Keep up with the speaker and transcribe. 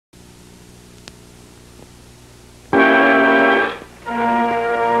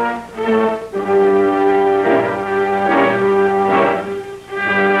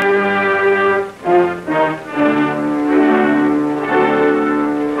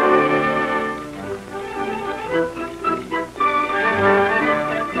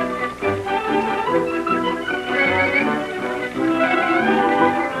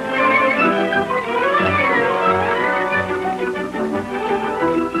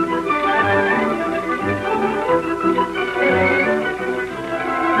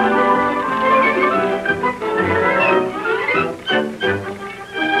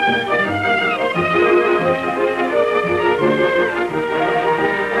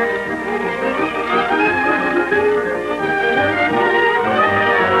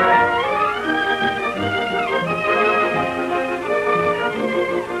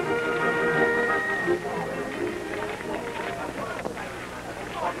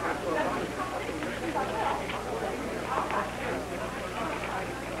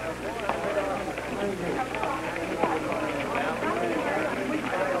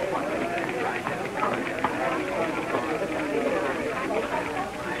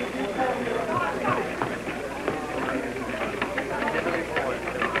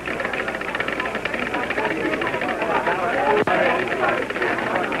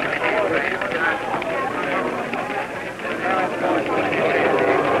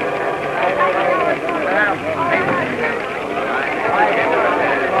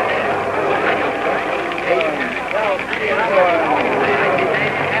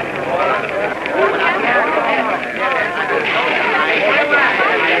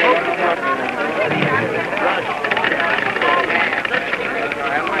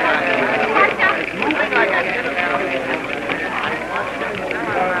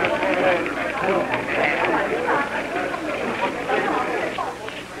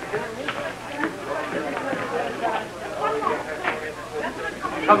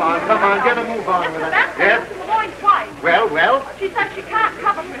Come on, get a move on with it. Yes? Lloyd's wife. Well? She said she can't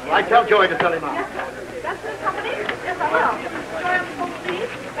cover for you. I tell Joy to tell him out. Yes, sir. That's the company? Yes, I will. Sorry, I'm supposed to leave.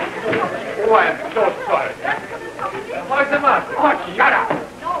 Oh, I'm so sorry. What's the matter? Oh, shut up.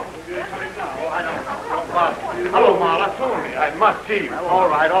 No. Oh, I don't know. Hello, Marla. Tony, I must see you. All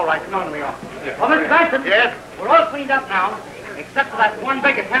right. Come on to me office. Well, Mr. Benson. Yes? We're all cleaned up now, except for that one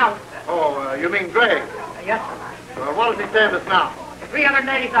big account. Oh, you mean Greg? Yes, What does he say of us now?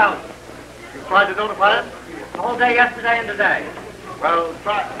 380,000. You tried to notify him? All day yesterday and today. Well,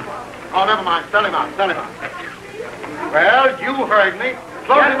 try. Oh, never mind. Sell him out. Well, you heard me.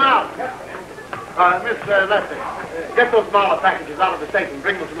 Close him out. Miss Lester, get those smaller packages out of the safe and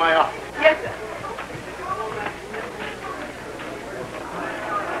bring them to my office. Yes, sir.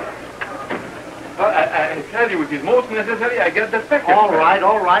 I tell you, it is most necessary I get the package. All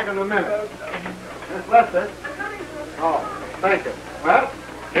right, in a minute. Miss Lester. Oh, thank you. Well,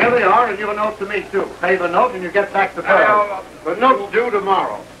 here they are, and your note to me, too. Pay the note, and you get back the bill. The note's due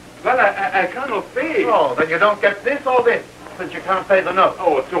tomorrow. Well, I cannot pay. Oh, then you don't get this or this, since you can't pay the note.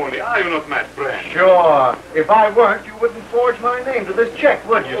 Oh, Tony, are you not my friend? Sure. If I weren't, you wouldn't forge my name to this check,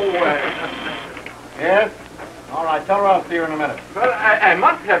 would you? Oh, Yes? All right, tell her I'll see her in a minute. Well, I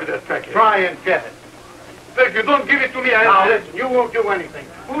must have that package. Try and get it. But if you don't give it to me, Now, listen, you won't do anything.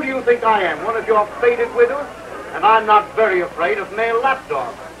 Who do you think I am, one of your faded widows? And I'm not very afraid of male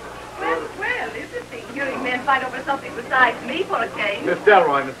lapdogs. Well, interesting. Hearing men fight over something besides me for a change. Miss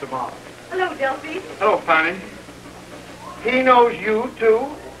Delroy, Mr. Marlowe. Hello, Delphi. Hello, Fanny. He knows you, too?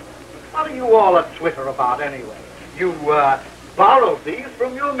 What are you all a Twitter about, anyway? You, borrowed these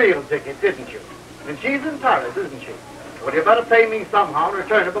from your meal ticket, didn't you? And she's in Paris, isn't she? Well, you better pay me somehow and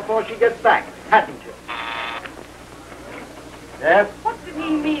return her before she gets back, hadn't you? Yes? What did he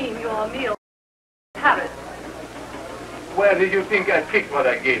mean, your meal? Paris. Where did you think I picked what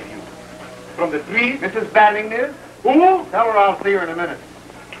I gave you? From the tree? Mrs. Banninger? Who? Tell her I'll see her in a minute.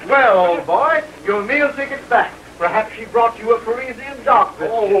 Well, old boy, your meal ticket's back. Perhaps she brought you a Parisian dog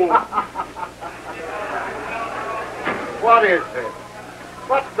biscuit. Oh. What is this?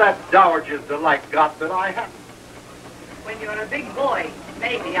 What's that dowager's delight got that I haven't? When you're a big boy,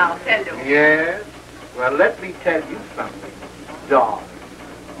 maybe I'll tell you. Yes? Well, let me tell you something. Dog.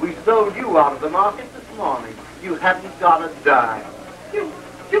 We sold you out of the market this morning. You haven't got a dime. You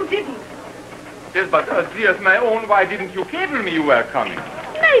didn't. Yes, but dear, my own, why didn't you cable me you were coming?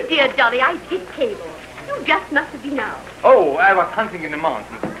 My dear Dolly, I did cable. You just must have been out. Oh, I was hunting in the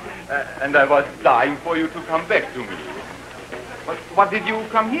mountains, and I was dying for you to come back to me. But what did you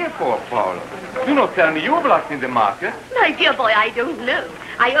come here for, Paul? Do not tell me you were lost in the market. My dear boy, I don't know.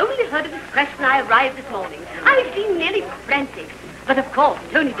 I only heard of his crash when I arrived this morning. I've been nearly frantic. But of course,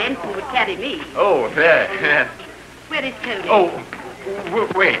 Tony Benson would carry me. Oh, there, yes. Where is Tony? Oh,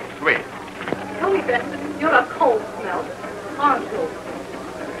 wait. Tony Benson, you're a cold smell, aren't you?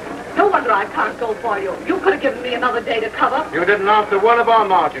 No wonder I can't go for you. You could have given me another day to cover. You didn't answer one of our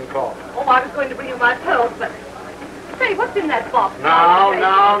margin calls. Oh, I was going to bring you my pearls, but... Say, what's in that box? Now. Oh,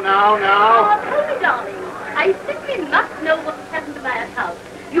 Tony, darling. I simply must know what's happened to my account.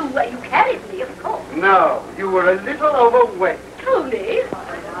 You carried me, of course. No, you were a little overweight. Tony?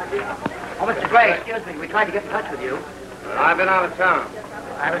 Oh, Mr. Gray, excuse me. We tried to get in touch with you. I've been out of town.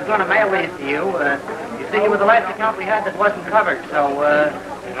 I was going to mail these to you. You see, you were the last account we had that wasn't covered, so,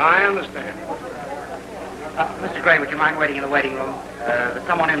 I understand. Mr. Gray, would you mind waiting in the waiting room? There's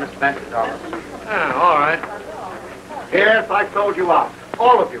someone in Mr. Benson's office. All right. Yes, I sold you out.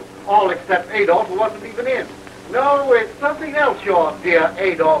 All of you. All except Adolf, who wasn't even in. No, it's something else your dear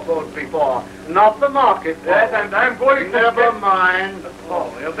Adolf owes me for. Not the market. Yes, and I'm going to... Never mind.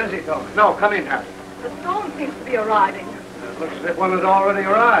 Oh, you're busy, Tony. No, come in, Harry. The storm seems to be arriving. It looks as if one has already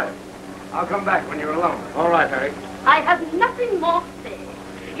arrived. I'll come back when you're alone. All right, Harry. I have nothing more to say.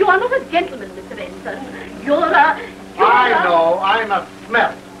 You are not a gentleman, Mr. Benson. You're a... I know. I'm a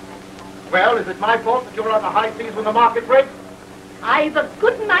smell. Well, is it my fault that you're on the high seas when the market breaks? I've a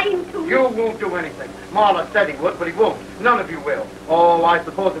good mind to... You won't do anything. Marla said he would, but he won't. None of you will. Oh, I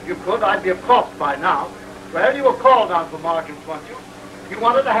suppose if you could, I'd be a corpse by now. Well, you were called on for margins, weren't you? You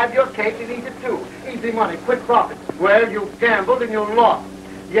wanted to have your cake and eat it too. Easy money, quick profit. Well, you gambled and you lost.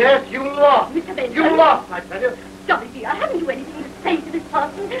 Yes, you lost. Mr. Benson. You lost, I tell you. Dolly, dear, haven't you anything to say to this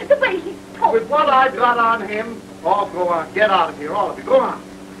person? The way he's talking. With what I've got on him, oh, go on. Get out of here, all of you. Go on.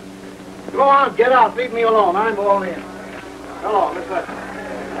 Go on, get out. Leave me alone. I'm all in. Hello, Miss Lester.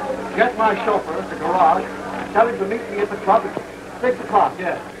 Get my chauffeur at the garage. Tell him to meet me at the club at 6 o'clock,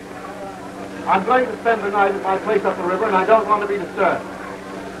 yes. I'm going to spend the night at my place up the river, and I don't want to be disturbed.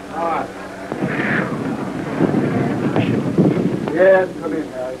 All right. Yes, come in,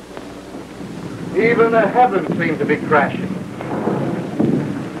 Harry. Even the heavens seem to be crashing.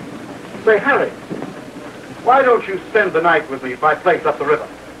 Say, Harry, why don't you spend the night with me at my place up the river?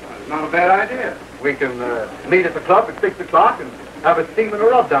 It's not a bad idea. We can meet at the club at 6 o'clock and have a steam and a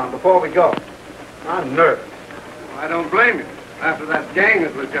rub down before we go. I'm nervous. I don't blame you. After that gang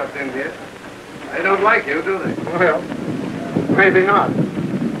that was just in here. They don't like you, do they? Well, maybe not.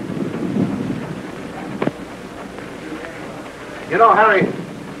 You know, Harry,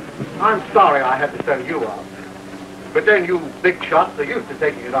 I'm sorry I had to send you out. But then you big shots are used to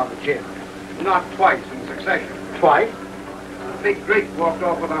taking it on the chin. Not twice in succession. Twice? Big Drake walked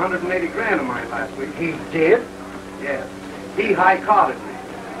off with 180 grand of mine last week. He did? Yes. He high-carded me.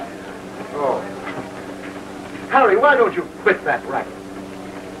 Oh. Harry, why don't you quit that racket?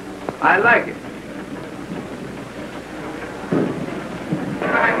 I like it.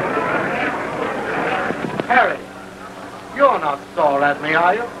 Harry, you're not sore at me,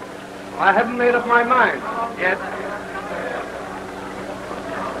 are you? I haven't made up my mind yet.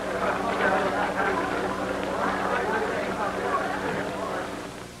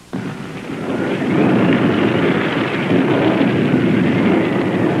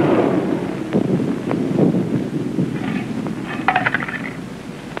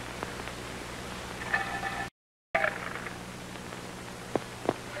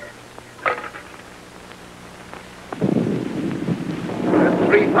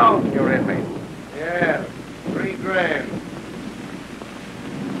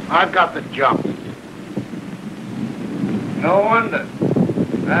 I've got the jump. No wonder.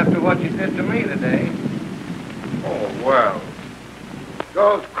 After what you did to me today. Oh, well.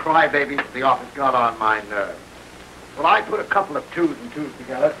 Those crybabies at the office got on my nerves. Well, I put a couple of twos and twos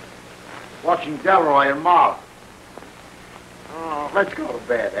together, watching Delroy and Marla. Oh, let's go to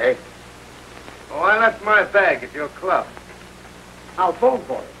bed, eh? Oh, I left my bag at your club. I'll phone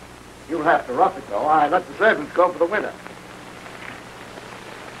for it. You'll have to rough it, though. I let the servants go for the winter.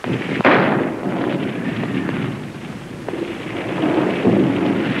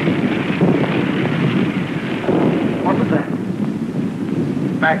 What was that?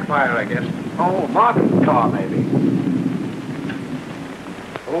 Backfire, I guess. Oh, Markham's car, maybe.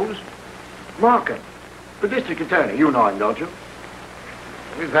 Whose? Markham, the district attorney. You know him, don't you?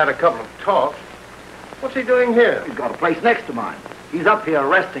 We've had a couple of talks. What's he doing here? He's got a place next to mine. He's up here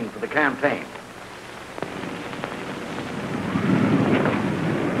resting for the campaign.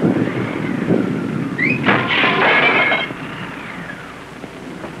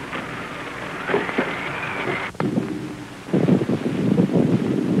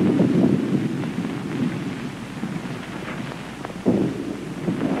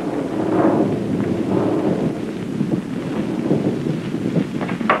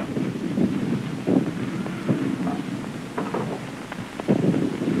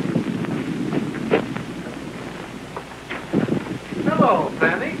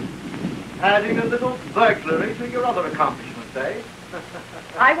 Adding a little burglary to your other accomplishments, eh?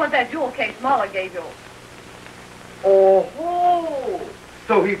 I want that jewel case Marla gave you. Oh,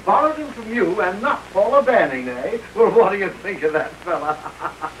 so he borrowed him from you and not Paula Banning, eh? Well, what do you think of that fella?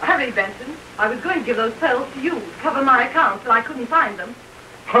 Hurry, Benson. I was going to give those pearls to you, cover my account, but I couldn't find them.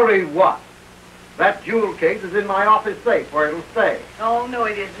 Hurry what? That jewel case is in my office safe where it'll stay. Oh, no,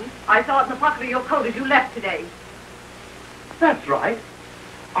 it isn't. I saw it in the pocket of your coat as you left today. That's right.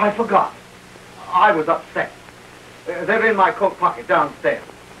 I forgot. I was upset. They're in my coat pocket downstairs.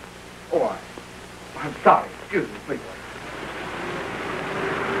 Oh, I'm sorry. Excuse me, please.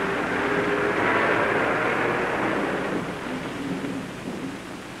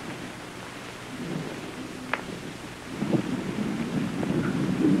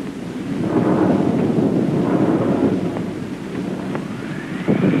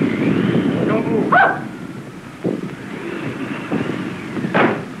 Don't move.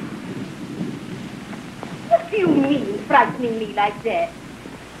 What do you mean, frightening me like that?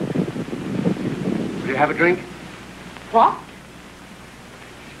 Will you have a drink? What?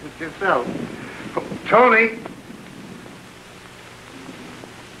 With yourself. Oh, Tony!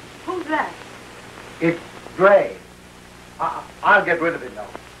 Who's that? It's Gray. I'll get rid of it now.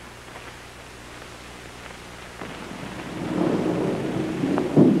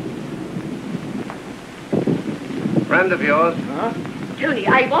 Friend of yours? Huh? Tony,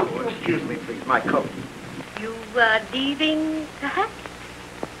 I want Oh, to... excuse me, please. My coat. You were leaving, perhaps?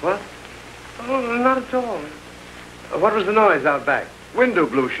 What? Oh, not at all. What was the noise out back? Window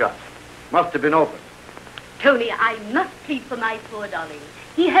blew shut. Must have been open. Tony, I must plead for my poor darling.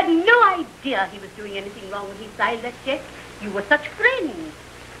 He had no idea he was doing anything wrong when he signed that check. You were such friends.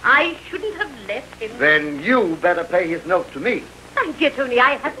 I shouldn't have left him. Then you better pay his note to me. My dear Tony,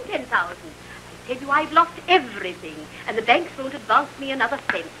 I haven't 10,000. I tell you, I've lost everything, and the banks won't advance me another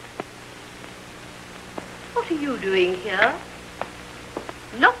cent. What are you doing here?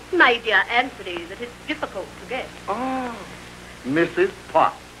 Not, my dear Anthony, that it's difficult to get. Oh, Mrs.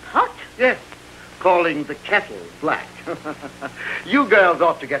 Pot. Pot? Yes, calling the kettle black. You girls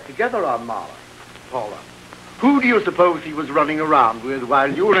ought to get together on Marla. Paula, who do you suppose he was running around with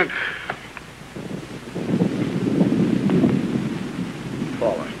while you were in...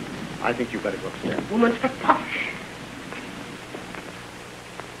 Paula, I think you better go upstairs. Woman's for posh.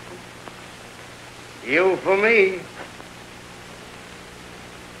 You for me.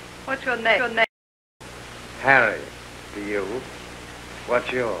 What's your name? Harry, to you.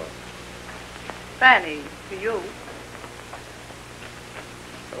 What's yours? Fanny, to you.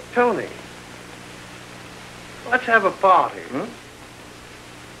 Oh, Tony. Let's have a party. Huh?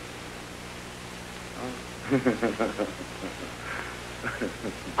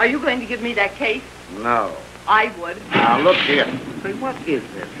 Are you going to give me that case? No. I would. Now, look here. Say, what is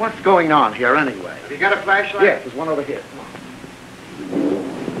this? What's going on here, anyway? You got a flashlight? Yes, there's one over here. Come on.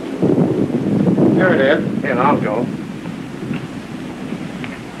 Here it is. Here, I'll go.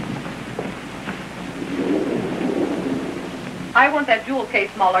 I want that jewel case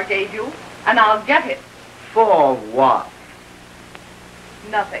Muller gave you, and I'll get it. For what?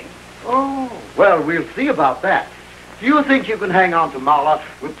 Nothing. Oh, well, we'll see about that. Do you think you can hang on to Marla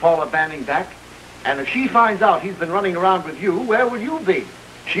with Paula Banning back? And if she finds out he's been running around with you, where will you be?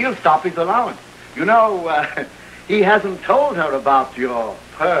 She'll stop his allowance. You know, he hasn't told her about your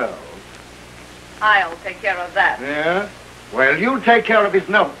pearls. I'll take care of that. Yeah? Well, you'll take care of his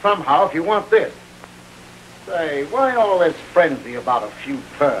note somehow if you want this. Say, why all this frenzy about a few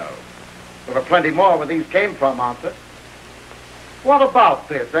pearls? There were plenty more where these came from, aren't there? What about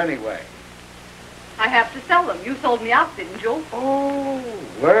this, anyway? I have to sell them. You sold me out, didn't you? Oh,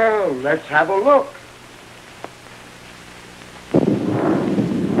 well, let's have a look.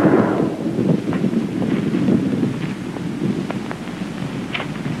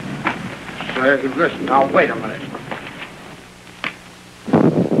 Say, listen, now, wait a minute.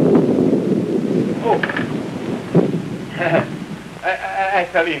 Oh.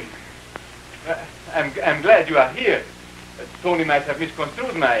 Salim, I'm glad you are here. Tony might have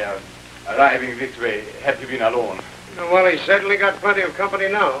misconstrued my arriving this way had you been alone. Well, he's certainly got plenty of company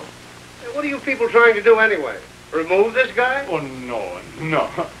now. Hey, what are you people trying to do anyway? Remove this guy? Oh, no.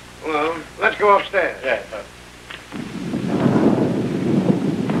 Well, let's go upstairs. Yes,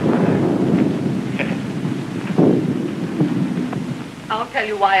 I'll tell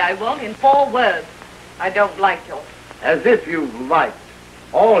you why I won't in 4 words. I don't like you. As if you liked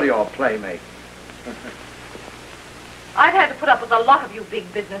all your playmates. I've had to put up with a lot of you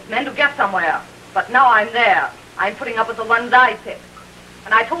big businessmen to get somewhere. But now I'm there. I'm putting up with the ones I picked.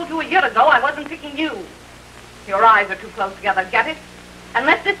 And I told you a year ago I wasn't picking you. Your eyes are too close together, get it? And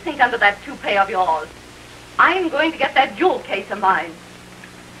let this sink under that toupee of yours. I'm going to get that jewel case of mine.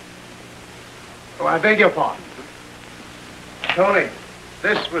 Oh, I beg your pardon. Tony,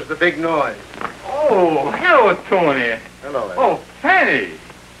 this was the big noise. Oh, hello, Tony. Hello, Eddie. Oh, Fanny.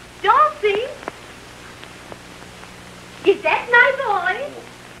 Darcy? Is that my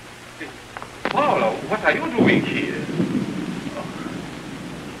boy? Paula, what are you doing here?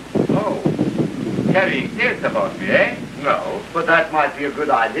 Oh, carrying tales about me, eh? No, but that might be a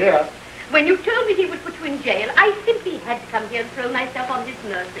good idea. When you told me he would put you in jail, I simply had to come here and throw myself on his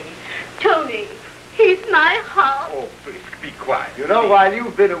mercy. Tony, he's my heart. Oh, please, be quiet. You know, while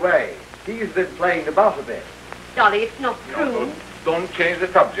you've been away, he's been playing about a bit. Dolly, it's not true. No, don't change the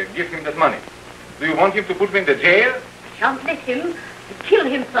subject. Give him that money. Do you want him to put me in the jail? Shan't let him. Kill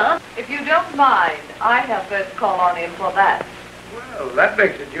him first. If you don't mind, I have first call on him for that. Well, that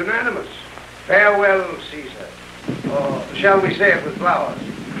makes it unanimous. Farewell, Caesar. Or shall we say it with flowers?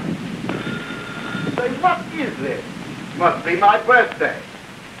 Say, what is this? Must be my birthday.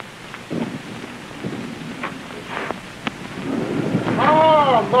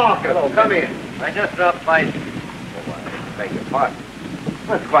 Oh, Marcus, come in. I just dropped by. Oh, I beg your pardon.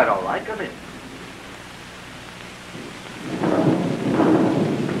 That's quite all right. Come in.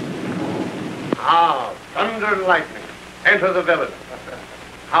 Ah, thunder and lightning. Enter the villain.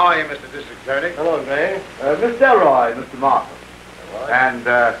 How are you, Mr. District Attorney? Hello, Gray. Miss Delroy, Mr. Marcus. And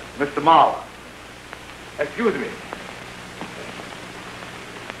Mr. Marla. Excuse me.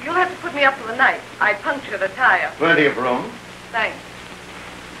 You'll have to put me up for the night. I punctured a tire. Plenty of room. Thanks.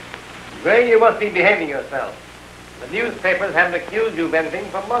 Gray, you must be behaving yourself. The newspapers haven't accused you of anything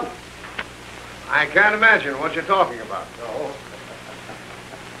for months. I can't imagine what you're talking about. No.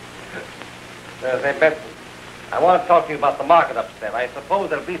 Say, Benson, I want to talk to you about the market upstairs. I suppose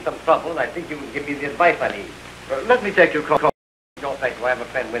there'll be some trouble, and I think you can give me the advice I need. Let me take your call. No, thank you. I have a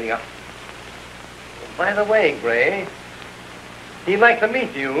friend waiting up. By the way, Gray, he'd like to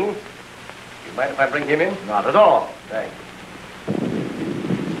meet you. You mind if I bring him in? Not at all. Thanks.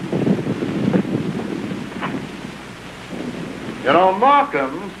 You know,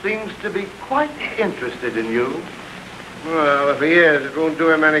 Markham seems to be quite interested in you. Well, if he is, it won't do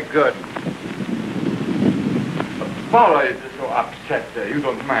him any good. Paula is so upset. You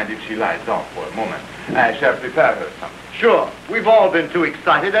don't mind if she lies down for a moment. I shall prepare her something. Sure. We've all been too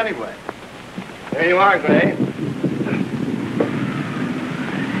excited anyway. There you are, Gray.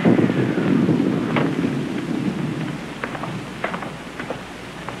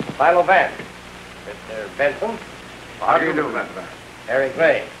 Philo Vance. Mr. Benson. How do you do, Mr. Vance? Harry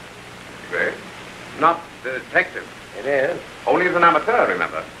Gray. Gray? Not the detective. It is. Only as an amateur,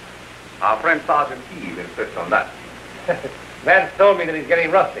 remember. Our friend Sergeant Heath insists on that. Vance told me that he's getting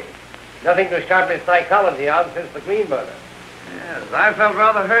rusty. Nothing to sharpen his psychology on since the Green murder. Yes, I felt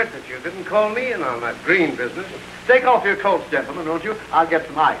rather hurt that you didn't call me in on that green business. Take off your coats, gentlemen, won't you? I'll get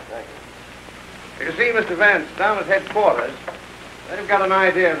some ice. Thank you. You see, Mr. Vance, down at headquarters, they've got an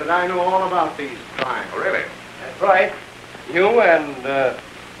idea that I know all about these crimes. Oh, really? That's right. You and, of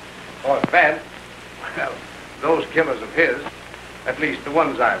course, Vance. Well, those killers of his, at least the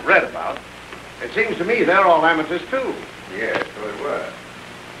ones I've read about, it seems to me they're all amateurs, too. Yes, so they were.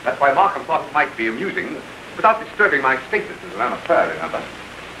 That's why Markham thought it might be amusing, without disturbing my status as an amateur, remember,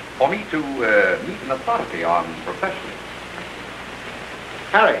 for me to meet an authority on professionals.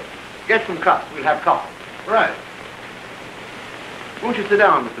 Harry, get some cups. We'll have coffee. Right. Won't you sit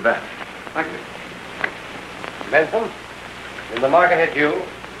down, Mr. Vance? Thank you. Benson, did the market hit you?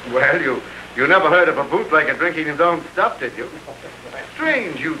 Well, you never heard of a bootlegger drinking his own stuff, did you?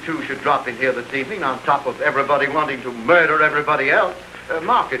 Strange you two should drop in here this evening on top of everybody wanting to murder everybody else.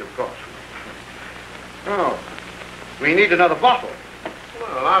 Market, of course. Oh, we need another bottle.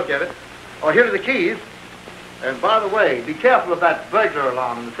 Well, I'll get it. Oh, here are the keys. And by the way, be careful of that burglar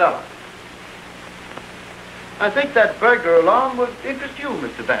alarm in the cellar. I think that burglar alarm would interest you,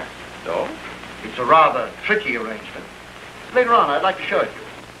 Mr. Vance. So? It's a rather tricky arrangement. Later on, I'd like to show it to you.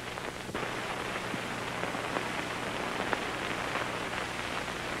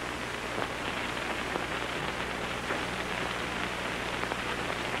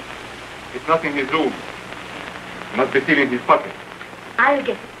 It's not in his room. Must be still in his pocket. I'll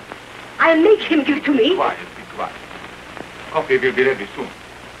get it. I'll make him give it to me. Quiet, be quiet. Coffee will be ready soon.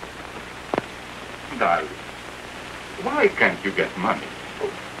 Darling, why can't you get money?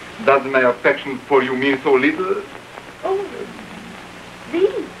 Does my affection for you mean so little? Oh,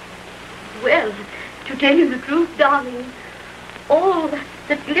 these. Well, to tell you the truth, darling, all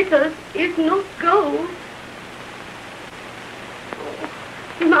that glitters is not gold.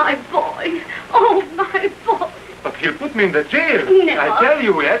 My boy. Oh, my boy. But he'll put me in the jail. Never. I tell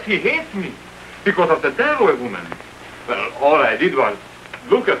you, yes, he hates me. Because of the Delaware woman. Well, all I did was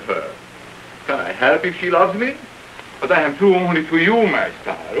look at her. Can I help if she loves me? But I am true only to you, my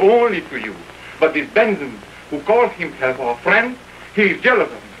star. Only to you. But this Benson, who calls himself our friend, he is jealous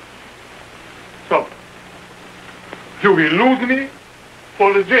of me. So, you will lose me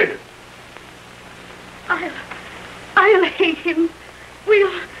for the jail. I'll hate him.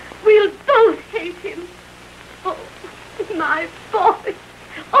 We'll both hate him. Oh, my boy.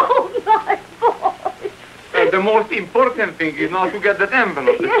 Oh, my boy. The most important thing is not to get that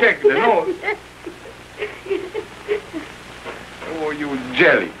envelope, the check, the note. Oh, you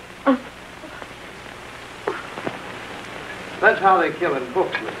jelly. That's how they kill in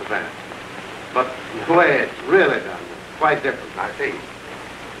books, Mr. Vance. But the way it's really done is quite different. I see.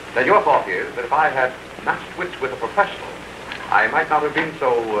 Then your thought is that if I had matched wits with a professional, I might not have been so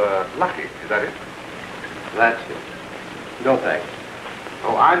lucky. Is that it? That's it. No thanks.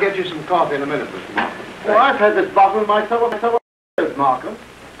 Oh, I'll get you some coffee in a minute, Mr. Markham. Well, I've had this bottle myself, Markham.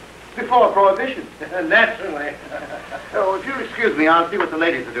 Before Prohibition. Naturally. Oh, if you'll excuse me, I'll see what the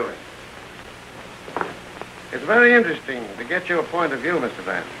ladies are doing. It's very interesting to get your point of view, Mr.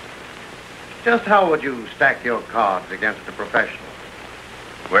 Vance. Just how would you stack your cards against a professional?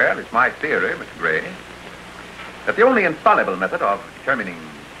 Well, it's my theory, Mr. Gray, that the only infallible method of determining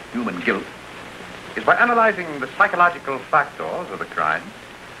human guilt is by analyzing the psychological factors of the crime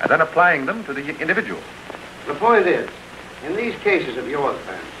and then applying them to the individual. The point is, in these cases of yours,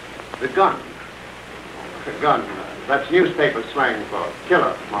 Vance, the gun, that's newspaper slang for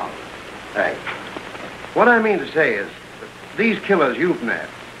killer, Mark. Thanks. What I mean to say is that these killers you've nabbed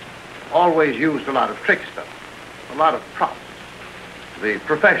always used a lot of trick stuff, a lot of props. The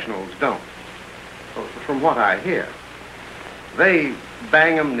professionals don't. Oh, so from what I hear, they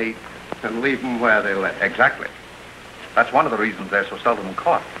bang 'em neat and leave 'em where they lay. Exactly. That's one of the reasons they're so seldom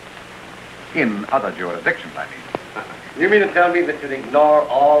caught. In other jurisdictions, I mean. You mean to tell me that you'd ignore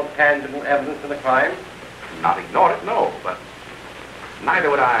all tangible evidence of the crime? Not ignore it, no, but neither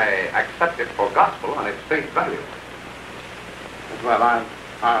would I accept it for gospel on its face value. Well,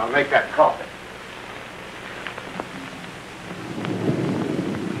 I'll make that coffee.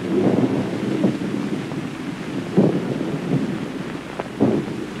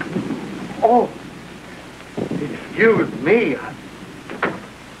 Oh, excuse me.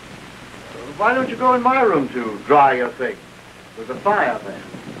 Why don't you go in my room to dry your things? There's a fire there.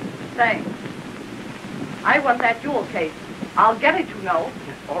 Thanks. I want that jewel case. I'll get it, you know.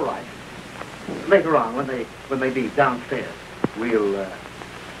 Yes, all right. Later on, when they leave downstairs, we'll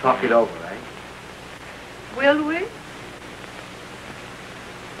talk it over, eh? Will we?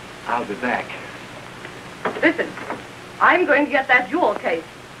 I'll be back. Listen, I'm going to get that jewel case.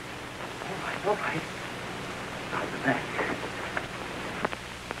 All right. I'll be back.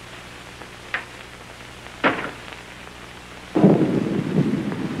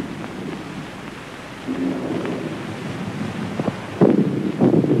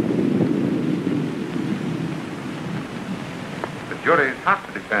 Juries have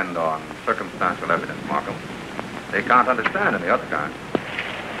to depend on circumstantial evidence, Markham. They can't understand any other kind.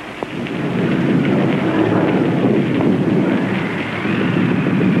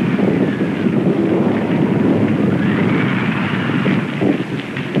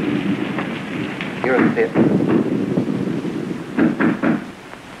 Here it is.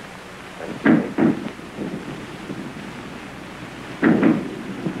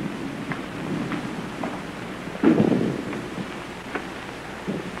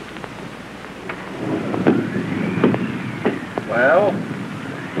 Well?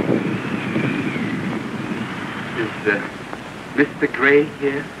 Is Mr. Gray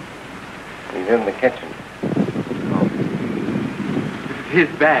here? He's in the kitchen. Oh. This is his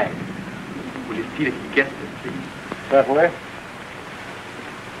bag. Will you see that he gets it, please? Certainly.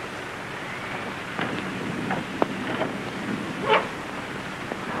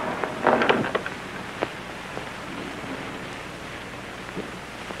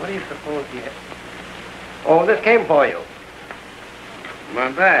 What do you suppose he had? Oh, this came for you. My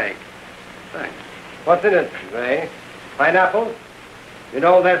bag. Thanks. What's in it, Ray? Pineapple? You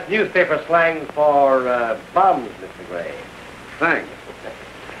know, that's newspaper slang for bombs, Mr. Gray. Thanks.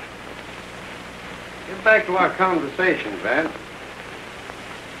 Get back to our conversation, Vance.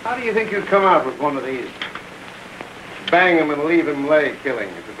 How do you think you'd come out with one of these bang 'em and leave 'em lay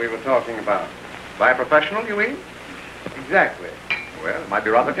killings that we were talking about? By a professional, you mean? Exactly. Well, it might be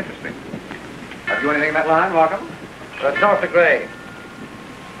rather interesting. Have you anything in that line, Markham? Talk to Gray.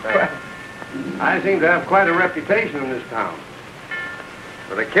 Well, I seem to have quite a reputation in this town.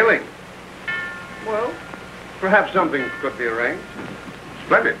 For the killing. Well, perhaps something could be arranged.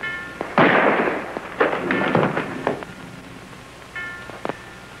 Splendid.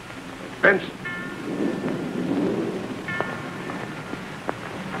 Benson.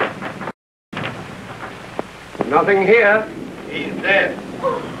 Nothing here. He's dead.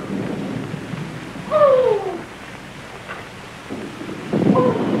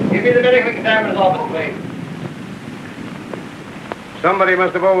 Give me the medical examiner's office, please. Somebody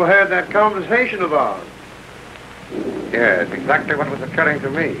must have overheard that conversation of ours. Yes, exactly what was occurring to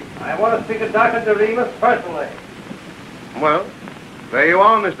me. I want to speak to Dr. Doremus personally. Well, there you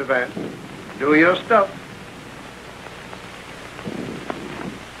are, Mr. Vance. Do your stuff.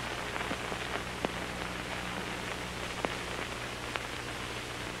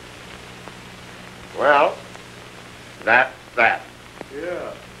 Well, that's that.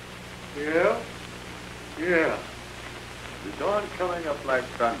 Yeah. The dawn coming up like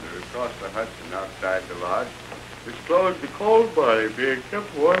thunder across the Hudson outside the lodge, disclosed the cold body being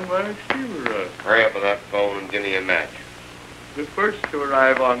kept warm by a steamer run. Hurry up with that phone and give me a match. The first to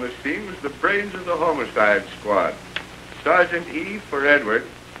arrive on the scene was the brains of the homicide squad. Sergeant E. for Edward.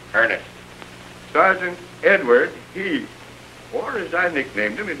 Ernest. Sergeant Edward Heath. Or, as I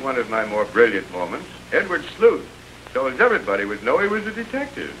nicknamed him in one of my more brilliant moments, Edward Sleuth, so as everybody would know he was a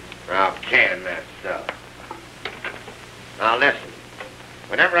detective. I'll can that stuff. Now listen,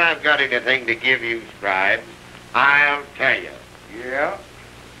 whenever I've got anything to give you, scribes, I'll tell you. Yeah?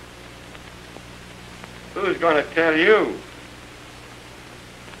 Who's going to tell you?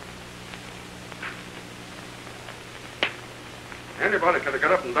 Anybody could have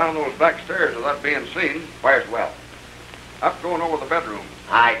got up and down those back stairs without being seen. Where's Wells? Up going over the bedroom.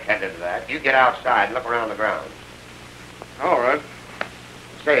 I tended to that. You get outside and look around the grounds. All right.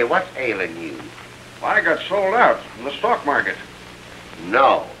 Say, what's ailing you? I got sold out in the stock market.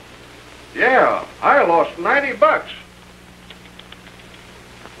 No. Yeah, I lost $90.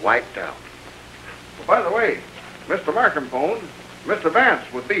 Wiped out. Well, by the way, Mr. Markham phoned. Mr.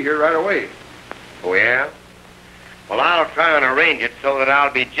 Vance would be here right away. Oh, yeah? Well, I'll try and arrange it so that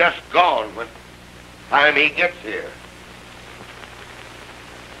I'll be just gone when time he gets here.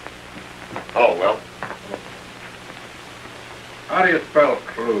 Oh, well. How do you spell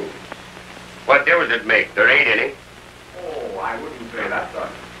clue? What difference does it make? There ain't any. Oh, I wouldn't say that,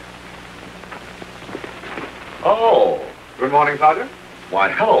 Sergeant. Oh. Good morning, Sergeant. Why,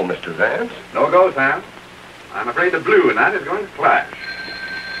 hello, Mr. Vance. No go, Sam. I'm afraid the blue in that is going to clash.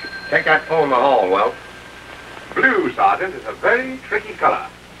 Take that phone in the hall, Well. Blue, Sergeant, is a very tricky color.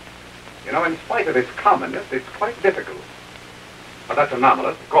 You know, in spite of its commonness, it's quite difficult. But that's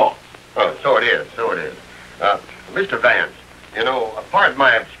anomalous, of course. Oh, so it is, Mr. Vance, you know, pardon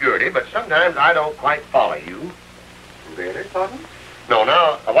my obscurity, but sometimes I don't quite follow you. Really, Sergeant? No,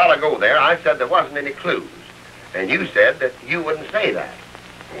 now, a while ago there, I said there wasn't any clues. And you said that you wouldn't say that.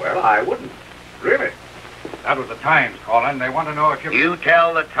 Well, I wouldn't. Really. That was the Times calling. They want to know if you... You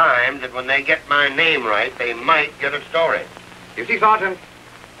tell the Times that when they get my name right, they might get a story. You see, Sergeant,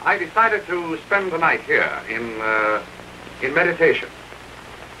 I decided to spend the night here in meditation.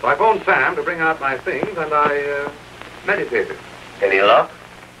 So I phoned Sam to bring out my things, and I meditated. Any luck?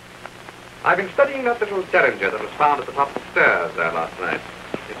 I've been studying that little derringer that was found at the top of the stairs there last night.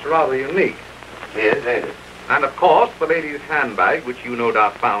 It's rather unique. Yes, ain't it? And, of course, the lady's handbag, which you no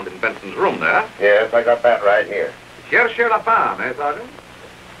doubt found in Benson's room there. Yes, I got that right here. Cherchez la femme, eh, Sergeant?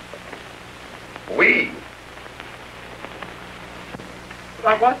 Oui. But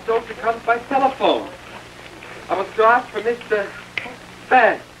I was told to come by telephone. I was to ask for Mr.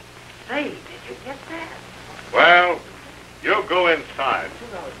 Vance. Say, did you get that? Well, you go inside.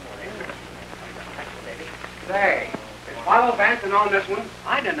 Say, is Philo Vance on this one?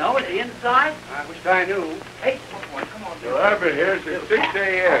 I don't know. Is he inside? I wish I knew. Hey, come on. Well, I've been here since 6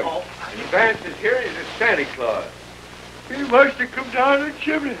 a.m. Vance is here. He's a Santa Claus. He must have come down the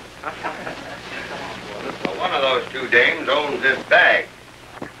chimney. Well, one of those two dames owns this bag.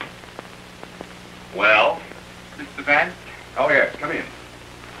 Well? Mr. Vance? Oh, yes, come in.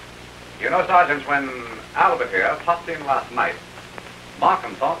 You know, Sergeant, when Albert here popped in last night,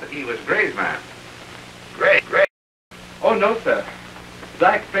 Markham thought that he was Gray's man. Gray. Oh, no, sir. As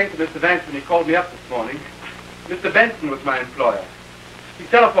I explained to Mr. Vance when he called me up this morning, Mr. Benson was my employer. He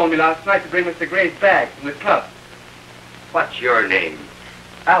telephoned me last night to bring Mr. Gray's bag from the club. What's your name?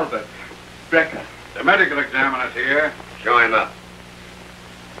 Albert Brecker. The medical examiner's here. Show him up.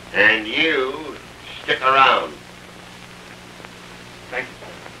 And you stick around. Thank you, sir.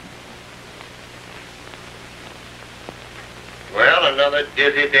 Well, another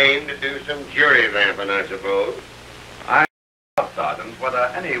dizzy dame to do some jury vamping, I suppose. I doubt, Sergeant, whether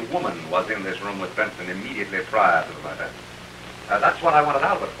any woman was in this room with Benson immediately prior to the murder. That's what I wanted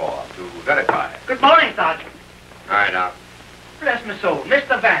Albert for, to verify. Good morning, Sergeant. All right, now. Bless my soul,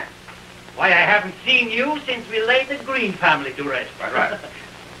 Mr. Vance. Why, I haven't seen you since we laid the Green family to rest. Right.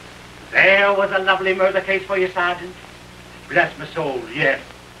 There was a lovely murder case for you, Sergeant. Bless my soul, yes.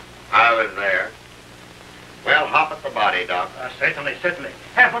 I was there. Well, hop at the body, Doc. Certainly.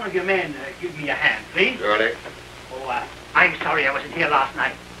 Have one of your men give me a hand, please. Surely. Oh, I'm sorry I wasn't here last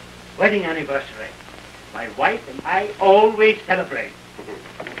night. Wedding anniversary. My wife and I always celebrate.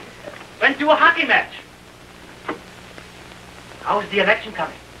 Went to a hockey match. How's the election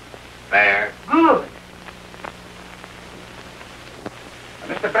coming? Fair. Good.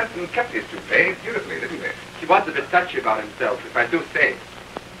 Mr. Benson kept his toupee beautifully, didn't he? He was a bit touchy about himself, if I do say.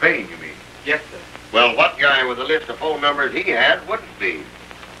 Vain, you mean? Yes, sir. Well, what guy with a list of phone numbers he had wouldn't be?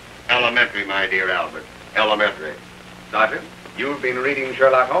 Elementary, my dear Albert. Elementary. Sergeant, you've been reading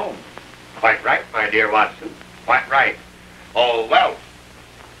Sherlock Holmes. Quite right, my dear Watson. Quite right. Oh, well.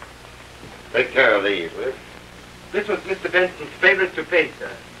 Take care of these, will you? This was Mr. Benson's favorite toupee, sir.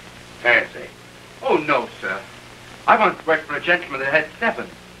 Fancy. Oh, no, sir. I once worked for a gentleman that had 7.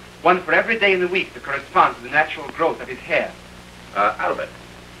 One for every day in the week to correspond to the natural growth of his hair. Albert,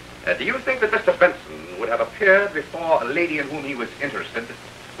 do you think that Mr. Benson would have appeared before a lady in whom he was interested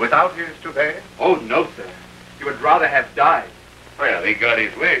without his toupee? Oh, no, sir. He would rather have died. Well, he got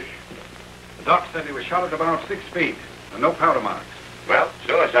his wish. The doc said he was shot at about 6 feet, and no powder marks. Well,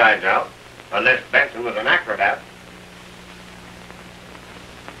 suicide's out. Unless Benson was an acrobat.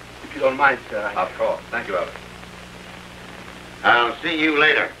 If you don't mind, sir. Of course. Thank you, Albert. I'll see you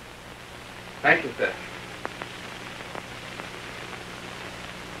later. Thank you, sir.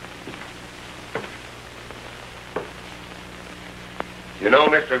 You know,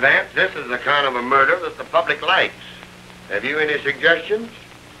 Mr. Vance, this is the kind of a murder that the public likes. Have you any suggestions?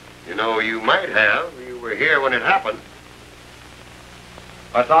 You know, you might have. You were here when it happened.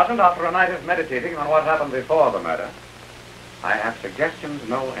 Well, Sergeant, after a night of meditating on what happened before the murder, I have suggestions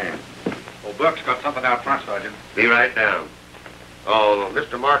no end. Oh, Burke's got something out front, Sergeant. Be right down. Oh,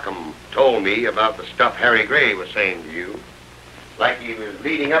 Mr. Markham told me about the stuff Harry Gray was saying to you. Like he was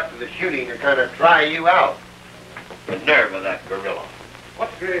leading up to the shooting to kind of try you out. The nerve of that gorilla.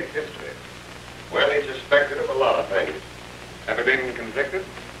 What's Gray's history? Well, he's suspected of a lot of things. Ever been convicted?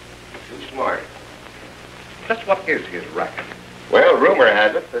 Too smart. Just what is his racket? Well, rumor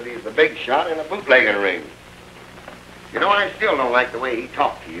has it that he's the big shot in a bootlegging ring. You know, I still don't like the way he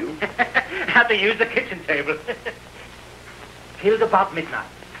talked to you. Had to use the kitchen table. Killed about midnight.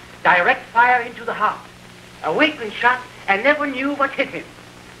 Direct fire into the heart. A weakling shot and never knew what hit him.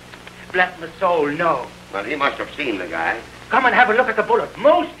 Bless my soul, no. Well, he must have seen the guy. Come and have a look at the bullet.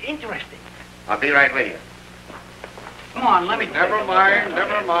 Most interesting. I'll be right with you. Come on, let me... Never mind.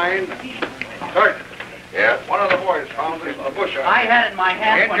 Sergeant. Yeah? One of the boys found this in the bush. I had it in my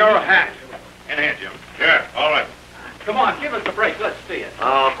hand. In your hat. In here, Jim. Yeah, all right. Come on, give us a break. Let's see it.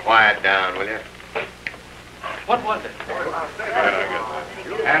 Oh, quiet down, will you? What was it?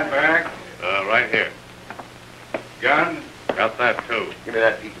 Handbag. Right here. Gun. Got that, too. Give me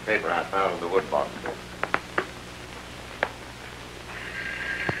that piece of paper I found in the wood box.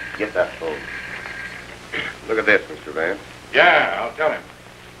 Get that phone. Look at this, Mr. Vance. Yeah, I'll tell him.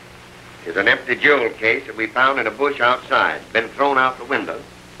 Here's an empty jewel case that we found in a bush outside. Been thrown out the window.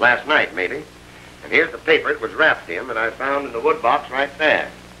 Last night, maybe. And here's the paper it was wrapped in that I found in the wood box right there.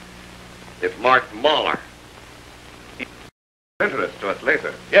 It's marked Mahler. Interest to us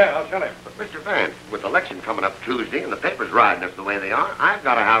later. Yeah, I'll tell him. But, Mr. Vance, with election coming up Tuesday and the papers riding us the way they are, I've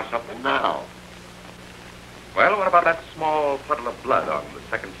got to have something now. Well, what about that small puddle of blood on the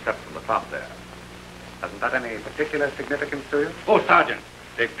second step from the top there? Hasn't that any particular significance to you? Oh, Sergeant.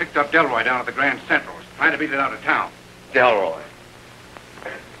 They've picked up Delroy down at the Grand Central. He's trying to beat it out of town. Delroy.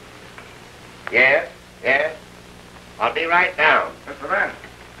 Yes? I'll be right down. Mr. Vance,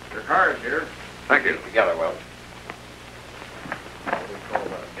 your car is here. Thank you. Together, well.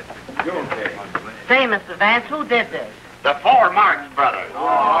 Jewel case. Say, Mr. Vance, who did this? The four Marx brothers.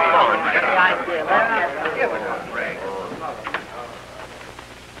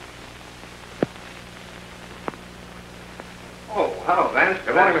 Oh, hello, Vance.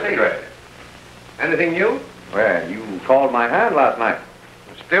 Good morning, Mr. Gray. Anything new? Well, you called my hand last night.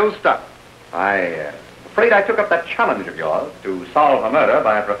 Still stuck. Afraid I took up that challenge of yours to solve a murder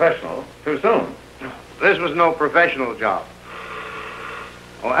by a professional too soon. This was no professional job.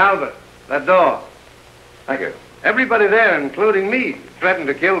 Oh, Albert, that door. Thank you. Everybody there, including me, threatened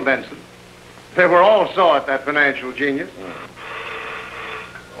to kill Benson. They were all sore at that financial genius.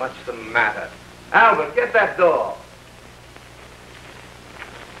 What's the matter? Albert, get that door.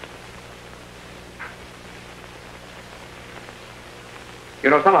 You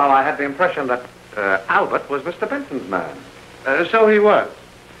know, somehow I had the impression that Albert was Mr. Benson's man. So he was.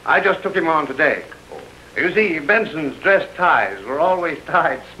 I just took him on today. You see, Benson's dress ties were always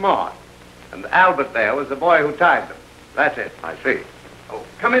tied smart. And Albert there was the boy who tied them. That's it. I see. Oh,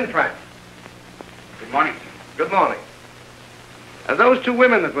 come in, Frank. Good morning. Good morning. Those two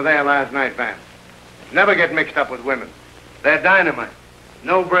women that were there last night, Vance, never get mixed up with women. They're dynamite.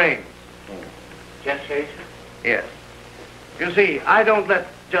 No brains. Gestation? Yes. You see, I don't let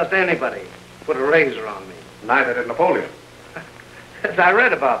just anybody put a razor on me. Neither did Napoleon. Yes, I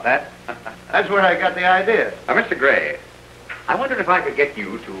read about that. That's where I got the idea. Mr. Gray, I wondered if I could get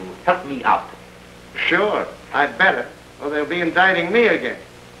you to help me out. Sure, I'd better, or they'll be indicting me again.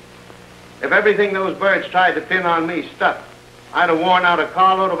 If everything those birds tried to pin on me stuck, I'd have worn out a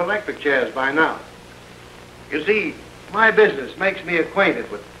carload of electric chairs by now. You see, my business makes me acquainted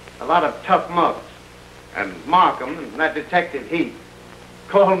with a lot of tough mugs. And Markham and that detective Heath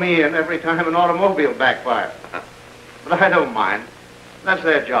call me in every time an automobile backfires. But I don't mind. That's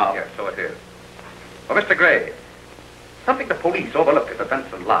their job. Yes, so it is. Well, Mr. Gray, something the police overlooked at the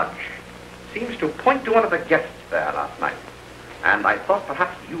Benson Lodge seems to point to one of the guests there last night. And I thought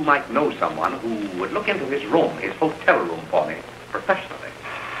perhaps you might know someone who would look into his room, his hotel room for me, professionally.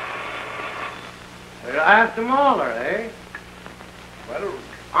 After Mahler, eh? Well,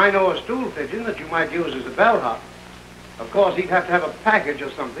 I know a stool pigeon that you might use as a bellhop. Of course, he'd have to have a package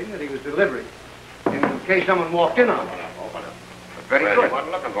or something that he was delivering, in case someone walked in on him. Very good. You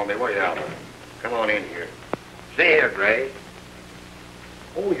weren't looking for me, were you, Albert? Come on in here. See here, Gray.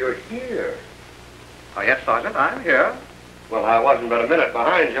 Oh, you're here. Oh, yes, Sergeant, I'm here. Well, I wasn't but a minute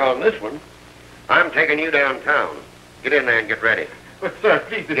behind you on this one. I'm taking you downtown. Get in there and get ready. But, sir,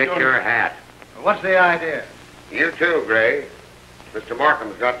 please, Get your hat. What's the idea? You too, Gray. Mr.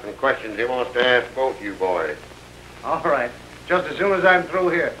 Markham's got some questions he wants to ask both you boys. All right. Just as soon as I'm through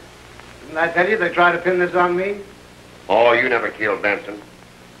here. Didn't I tell you they tried to pin this on me? Oh, you never killed Benson.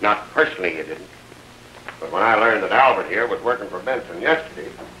 Not personally, you didn't. But when I learned that Albert here was working for Benson yesterday,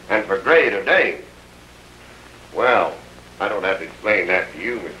 and for Gray today, well, I don't have to explain that to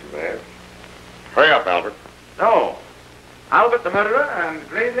you, Mr. Vance. Hurry up, Albert. No. Albert the murderer and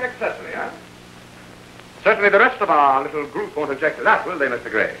Gray the accessory, huh? Certainly the rest of our little group won't object to that, will they, Mr.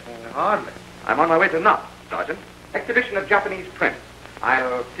 Gray? Hardly. I'm on my way to Knox, Sergeant. Exhibition of Japanese prints.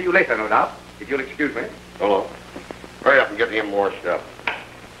 I'll see you later, no doubt, if you'll excuse me. So long. Hurry up and get him more stuff.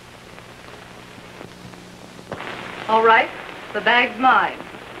 All right. The bag's mine.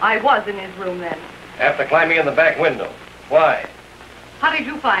 I was in his room then. After climbing in the back window. Why? How did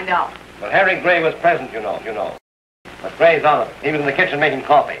you find out? Well, Harry Gray was present, you know. But Gray's out of it. He was in the kitchen making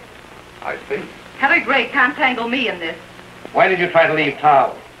coffee. I see. Harry Gray can't tangle me in this. Why did you try to leave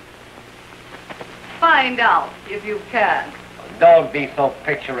town? Find out, if you can. Don't be so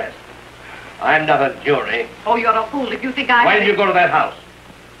picturesque. I'm not a jury. Oh, you're a fool if you think I... Why did you go to that house?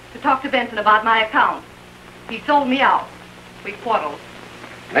 To talk to Benson about my account. He sold me out. We quarreled.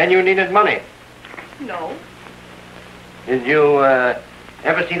 Then you needed money. No. Did you,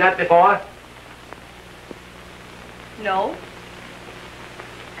 ever see that before? No.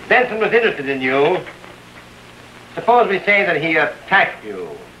 Benson was interested in you. Suppose we say that he attacked you.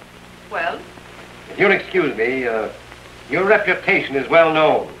 Well? If you'll excuse me, your reputation is well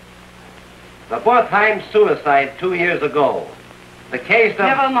known. The Wertheim suicide 2 years ago. The case of...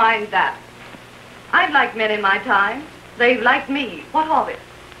 Never mind that. I've liked men in my time. They've liked me. What of it?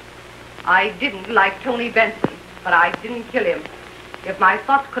 I didn't like Tony Benson, but I didn't kill him. If my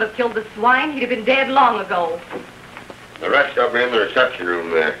thoughts could have killed the swine, he'd have been dead long ago. The rest of them are in the reception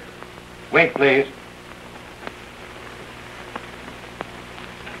room there. Wait, please.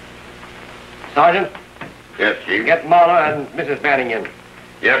 Sergeant? Yes, Chief? Get Marla and Mrs. Banning in.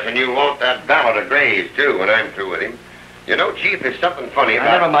 Yes, and you want that ballot of Gray's, too, when I'm through with him. You know, Chief, there's something funny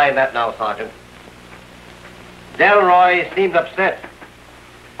about... Never mind that now, Sergeant. Delroy seemed upset.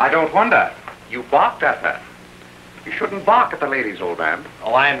 I don't wonder. You barked at her. You shouldn't bark at the ladies, old man.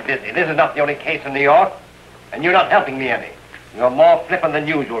 Oh, I'm busy. This is not the only case in New York, and you're not helping me any. You're more flippant than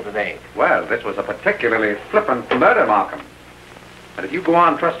usual today. Well, this was a particularly flippant murder, Markham. And if you go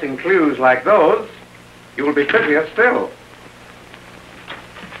on trusting clues like those, you will be trickier still.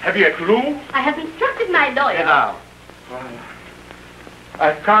 Have you a clue? I have instructed my lawyer. Sit down. Well,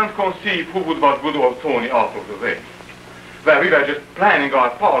 I can't conceive who would want good old Tony out of the way. Well, we were just planning our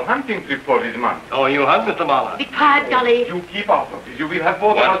fall hunting trip for this month. Oh, you hunt, Mr. Marla? Be quiet, Dolly. You keep out of this. You will have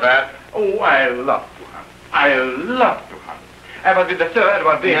both of us... What's that? Oh, I love to hunt. I love to hunt. I was with the Sir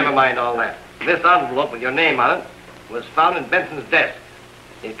Edward Davis. Never mind all that. This envelope with your name on it was found in Benson's desk.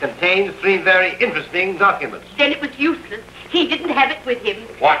 It contains 3 very interesting documents. Then it was useless. He didn't have it with him.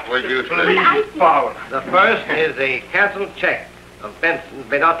 What was you Please, Powell. The first is a canceled check of Benson's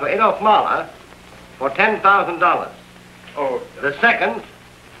made out to Adolf Mahler for $10,000. Oh, The second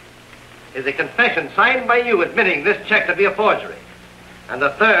is a confession signed by you admitting this check to be a forgery. And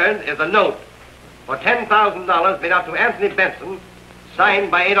the third is a note for $10,000 made out to Anthony Benson, signed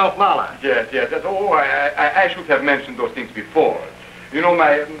by Adolf Mahler. yes. Oh, I should have mentioned those things before. You know,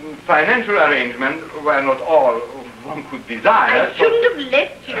 my financial arrangements were not all one could desire. I shouldn't have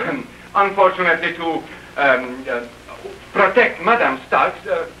left you. Unfortunately, to protect Madame Starks,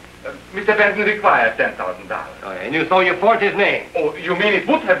 Mr. Benson required $10,000. Oh, and so you forged his name? Oh, you mean it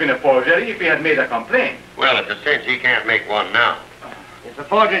would have been a forgery if he had made a complaint? Well, it's a cinch he can't make one now. It's a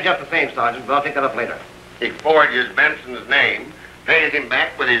forgery just the same, Sergeant, but I'll take that up later. He forges Benson's name, pays him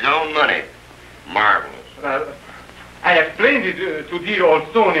back with his own money. Marvelous. I explained it to dear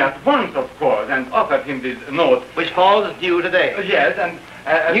old Tony at once, of course, and offered him this note. Which falls due today. Yes, and...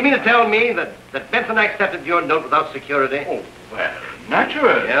 You mean to tell me that Benson accepted your note without security? Oh, well,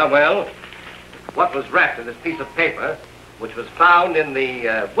 naturally. Yeah, well, what was wrapped in this piece of paper, which was found in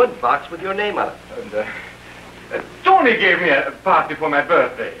the wood box with your name on it? And, Tony gave me a party for my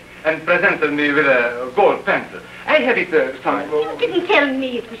birthday and presented me with a gold pencil. I have it some... You didn't tell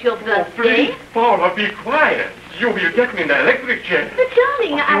me it was your birthday. Please, Paula, be quiet. You will get me in the electric chair. But,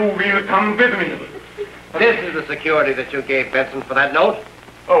 darling, You will come with me. This is the security that you gave Benson for that note?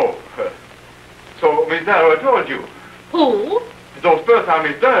 Oh, so Miss Darrow told you. Who? Those first are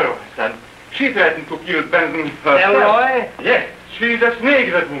Miss Darrow's, and she threatened to kill Benson herself. Elroy? Yes, she's a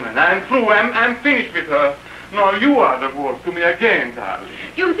snake, that woman. I'm through. I'm finished with her. No, you are the worst to me again, darling.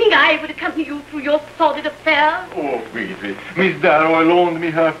 You think I would accompany you through your sordid affair? Oh, Weasley, Miss Darrow loaned me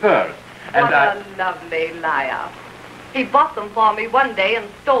her purse. And What a lovely liar. He bought them for me one day and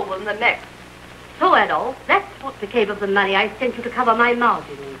stole them the next. So, Adolf, that's what became of the money I sent you to cover my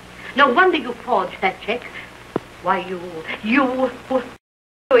margins. No wonder you forged that check. Why, you were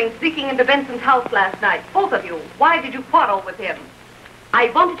Sneaking into Benson's house last night, both of you. Why did you quarrel with him? I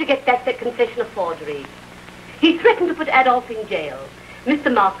wanted to get back that confession of forgery. He threatened to put Adolf in jail.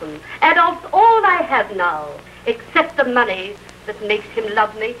 Mr. Markham, Adolf's all I have now, except the money that makes him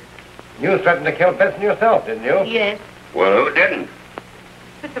love me. You threatened to kill Benson yourself, didn't you? Yes. Well, who didn't?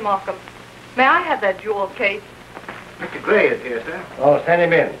 Mr. Markham, may I have that jewel case? Mr. Gray is here, sir. Oh, send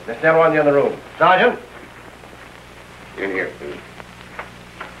him in. Miss Darrow in the other room. Sergeant? In here, please.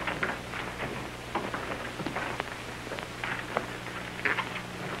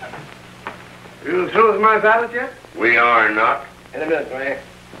 You through with my ballot yet? We are not. In a minute, Gray.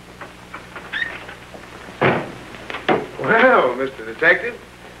 Well, Mr. Detective,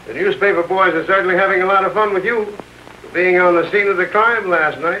 the newspaper boys are certainly having a lot of fun with you for being on the scene of the crime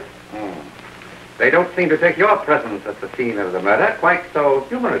last night. They don't seem to take your presence at the scene of the murder quite so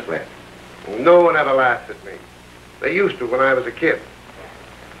humorously. No one ever laughed at me. They used to when I was a kid.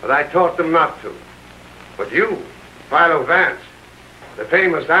 But I taught them not to. But you, Philo Vance, the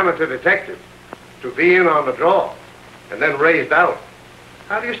famous amateur detective, to be in on the draw and then raised out.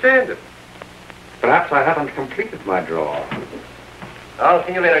 How do you stand it? Perhaps I haven't completed my draw. I'll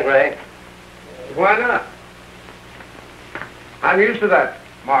see you later, Gray. Why not? I'm used to that,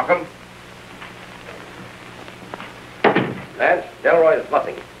 Markham. Vance, Delroy is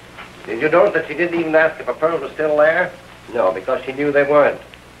bluffing. Did you notice that she didn't even ask if her pearls were still there? No, because she knew they weren't.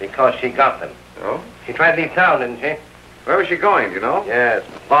 Because she got them. Oh? She tried to leave town, didn't she? Where was she going, do you know? Yes,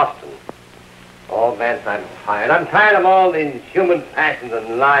 Boston. Oh, Vance, I'm tired. I'm tired of all these human passions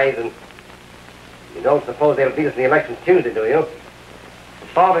and lies and... You don't suppose they'll beat us in the election Tuesday, do you?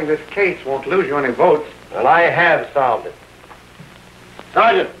 Solving this case won't lose you any votes. Well, I have solved it.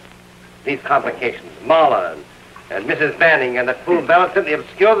 Sergeant, these complications, Marla and Mrs. Banning and that fool Ballard simply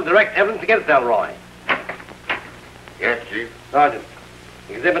obscure the direct evidence against Delroy. Yes, Chief. Sergeant,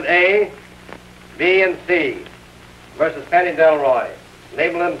 Exhibit A, B, and C versus Fanny Delroy.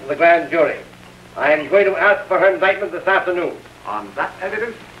 Label them to the grand jury. I am going to ask for her indictment this afternoon. On that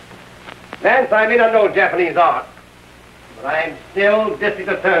evidence? Vance, I may not know Japanese art, but I am still District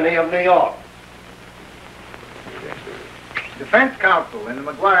Attorney of New York. Defense counsel in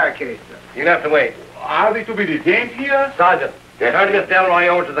the McGuire case, sir. You'll have to wait. Are they to be detained here? Sergeant, Yes, turn sir. Miss Delroy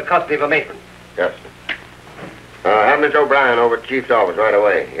over to the custody of a matron. Yes, sir. Have Miss O'Brien over at Chief's office right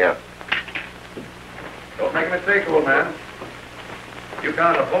away. Yeah. Don't make a mistake, old man. You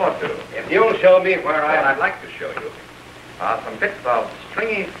can't afford to. If you'll show me where What I'd like to show you are some bits of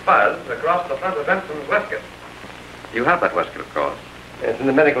stringy fuzz across the front of Benson's waistcoat. You have that waistcoat, of course. It's in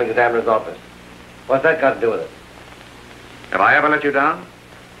the medical examiner's office. What's that got to do with it? Have I ever let you down?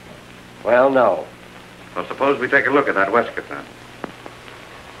 Well, no. Well, suppose we take a look at that waistcoat, then.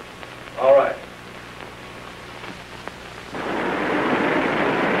 All right.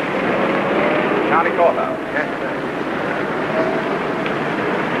 County Courthouse. Yes, sir.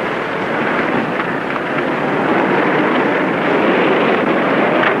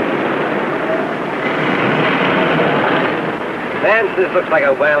 Vance, this looks like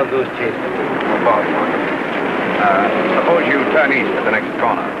a wild goose chase to me. Suppose you turn east at the next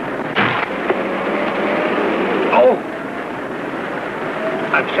corner. Oh!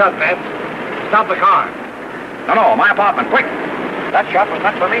 I'm shot, Vance. Stop the car. No, my apartment, quick! That shot was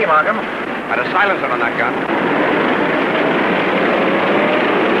not for me, Markham. Had a silencer on that gun.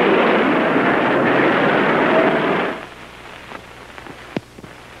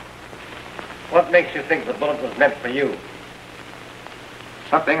 What makes you think the bullet was meant for you?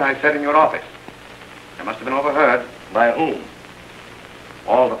 Something I said in your office. It must have been overheard. By whom?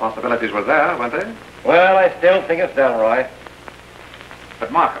 All the possibilities were there, weren't they? Well, I still think it's Delroy.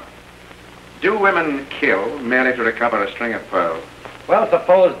 But Markham, do women kill merely to recover a string of pearls? Well,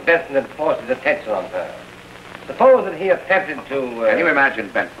 suppose Benson had forced his attention on her. Suppose that he attempted to... Can you imagine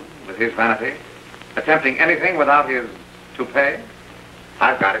Benson, with his vanity, attempting anything without his toupee?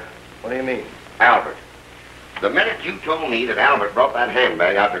 I've got it. What do you mean? Albert. The minute you told me that Albert brought that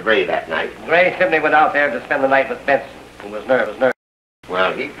handbag out to Gray that night, Gray simply went out there to spend the night with Benson, who was nervous.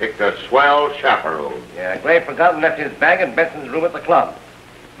 well, he picked a swell chaperone. Yeah, Gray forgot and left his bag in Benson's room at the club.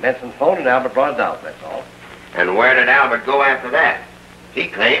 Benson phoned and Albert brought it out, that's all. And where did Albert go after that? He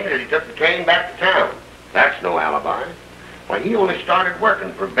claimed that he took the train back to town. That's no alibi. Why, he only started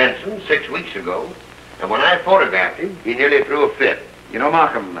working for Benson 6 weeks ago. And when I photographed him, he nearly threw a fit. You know,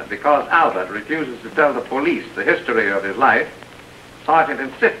 Markham, because Albert refuses to tell the police the history of his life, Sergeant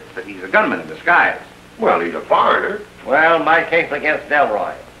insists that he's a gunman in disguise. Well, he's a foreigner. Well, my case against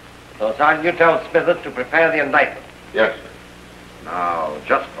Delroy. So, Sergeant, you tell Smithers to prepare the indictment. Yes, sir. Now,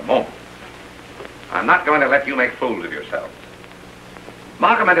 just a moment. I'm not going to let you make fools of yourselves.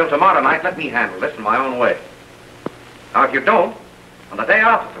 Markham, until tomorrow night, let me handle this in my own way. Now, if you don't, on the day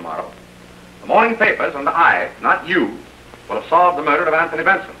after tomorrow, the morning papers and I, not you, will have solved the murder of Anthony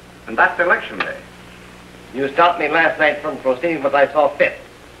Benson. And that's election day. You stopped me last night from proceeding what I saw fit.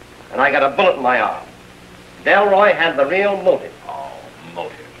 And I got a bullet in my arm. Delroy had the real motive. Oh,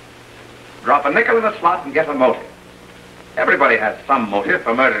 motive. Drop a nickel in the slot and get a motive. Everybody has some motive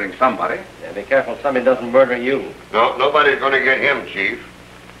for murdering somebody. Yeah, be careful somebody doesn't murder you. No, nobody's going to get him, Chief.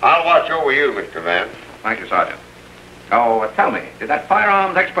 I'll watch over you, Mr. Vance. Thank you, Sergeant. Oh, tell me, did that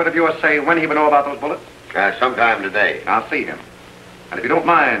firearms expert of yours say when he would know about those bullets? Sometime today. I'll see him. And if you don't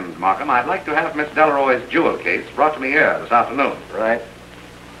mind, Markham, I'd like to have Miss Delroy's jewel case brought to me here this afternoon. Right.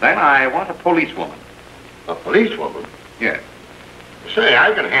 Then I want a policewoman. A policewoman? Yes. Say,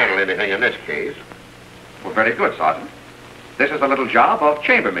 I can handle anything in this case. Well, very good, Sergeant. This is a little job of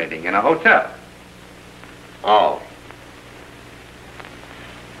chambermaiding in a hotel. Oh.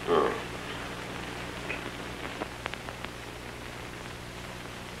 Hmm.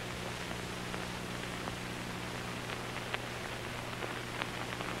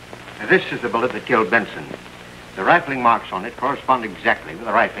 This is the bullet that killed Benson. The rifling marks on it correspond exactly with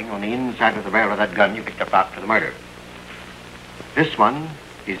the rifling on the inside of the barrel of that gun you picked up after the murder. This one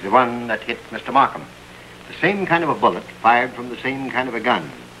is the one that hit Mr. Markham. The same kind of a bullet fired from the same kind of a gun.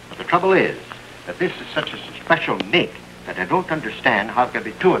 But the trouble is that this is such a special make that I don't understand how there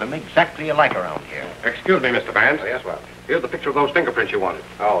can be two of them exactly alike around here. Excuse me, Mr. Vance. Oh, yes, well. Here's the picture of those fingerprints you wanted.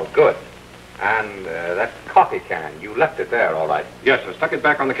 Oh, good. And that coffee can, you left it there, all right? Yes, sir. Stuck it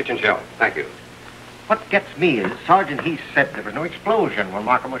back on the kitchen shelf. Thank you. What gets me is Sergeant Heath said there was no explosion when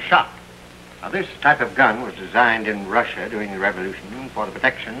Markham was shot. Now, this type of gun was designed in Russia during the Revolution for the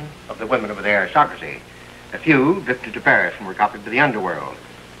protection of the women of the aristocracy. A few drifted to Paris and were copied to the underworld.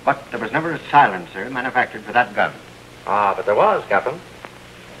 But there was never a silencer manufactured for that gun. Ah, but there was, Captain.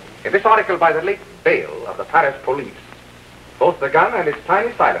 In this article by the late Bale of the Paris police, both the gun and its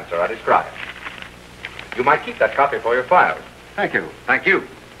tiny silencer are described. You might keep that copy for your files. Thank you. Thank you.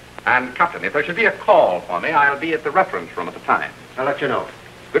 And, Captain, if there should be a call for me, I'll be at the reference room at the time. I'll let you know.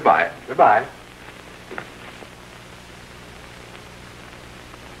 Goodbye. Goodbye.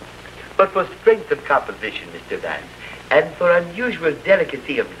 But for strength of composition, Mr. Vance, and for unusual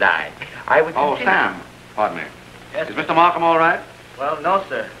delicacy of line, I would Oh, consider... Sam, pardon me. Yes, Is Mr. Markham all right? Well, no,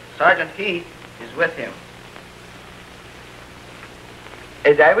 sir. Sergeant Heath is with him.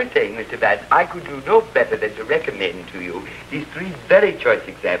 As I was saying, Mr. Vance, I could do no better than to recommend to you these three very choice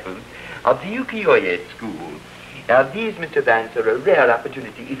examples of the ukiyo-e school. Now, these, Mr. Vance, are a rare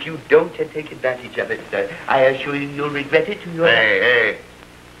opportunity. If you don't take advantage of it, sir, I assure you you'll regret it to your... Hey.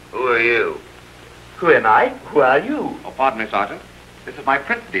 Who are you? Who am I? Who are you? Oh, pardon me, Sergeant. This is my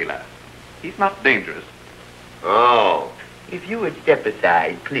print dealer. He's not dangerous. Oh. If you would step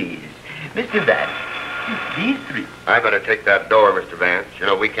aside, please. Mr. Vance, these three... I better take that door, Mr. Vance. You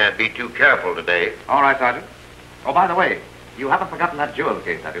know, we can't be too careful today. All right, Sergeant. Oh, by the way, you haven't forgotten that jewel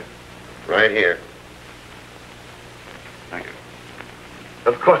case, have you? Right here. Thank you.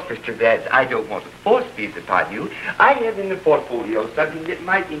 Of course, Mr. Vance, I don't want to force these upon you. I have in the portfolio something that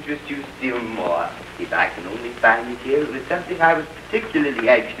might interest you still more. If I can only find it here, it was something I was particularly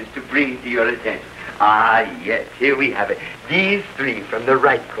anxious to bring to your attention. Ah, yes, here we have it. These three from the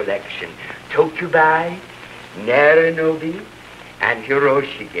Wright collection. Tokubai, Naranobi, and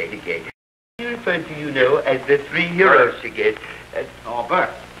Hiroshige. You refer to, you know, as the three Hiroshige. Oh,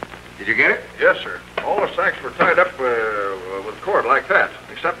 Bert. Did you get it? Yes, sir. All the sacks were tied up with cord like that,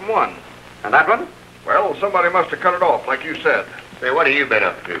 except one. And that one? Well, somebody must have cut it off, like you said. Say, what have you been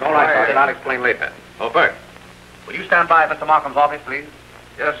up to? All right, Sergeant. I'll explain later. Oh, Bert. Will you stand by at Mr. Markham's office, please?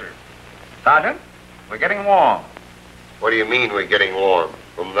 Yes, sir. Sergeant, we're getting warm. What do you mean we're getting warm?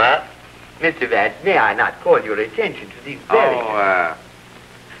 From that? Mr. Vance, may I not call your attention to these very...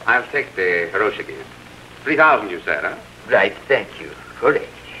 I'll take the Hiroshige. 3,000, you said, huh? Right, thank you. Correct.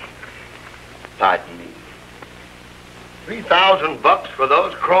 Pardon me. $3,000 for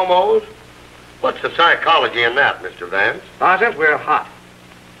those chromos? What's the psychology in that, Mr. Vance? Sergeant, we're hot.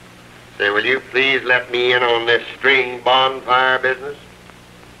 Say, will you please let me in on this string bonfire business?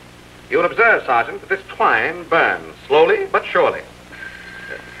 You'll observe, Sergeant, that this twine burns slowly but surely.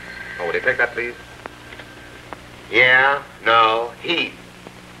 Oh, will you take that, please? Yeah, no, Heath.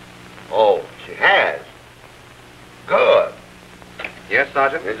 Oh, she has. Good. Yes,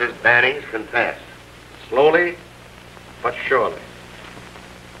 Sergeant? Mrs. Banning's confessed. Slowly, but surely.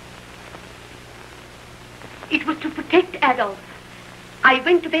 It was to protect Adolf. I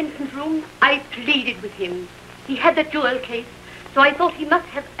went to Benson's room. I pleaded with him. He had that jewel case, so I thought he must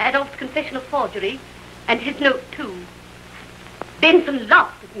have Adolf's confession of forgery and his note, too. Benson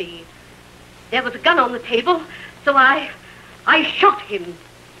laughed at me. There was a gun on the table, so I shot him.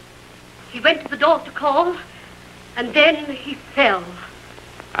 He went to the door to call, and then he fell.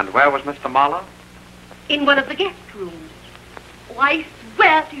 And where was Mr. Marlowe? In one of the guest rooms. Oh, I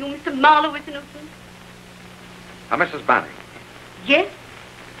swear to you, Mr. Marlowe is innocent. Now, Mrs. Banning, Yes?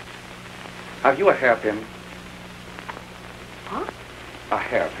 have you a hairpin? What? A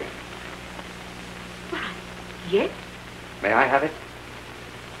hairpin. Why, yes. May I have it?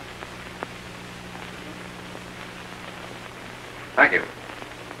 Thank you.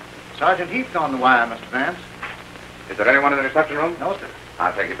 Sergeant Heath on the wire, Mr. Vance. Is there anyone in the reception room? No, sir.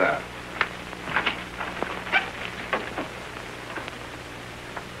 I'll take it there.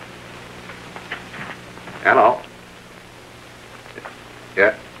 Hello.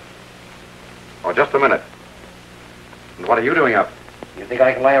 Yeah. Oh, just a minute. And what are you doing up? You think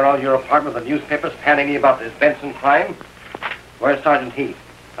I can lie around your apartment with the newspapers panicking about this Benson crime? Where's Sergeant Heath?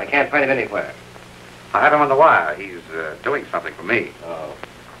 I can't find him anywhere. I have him on the wire. He's doing something for me. Oh.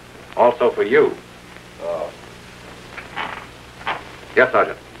 Also for you. Oh. Yes,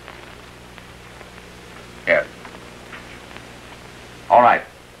 Sergeant. Yes. All right.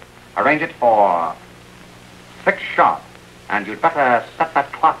 Arrange it for 6 sharp. And you'd better set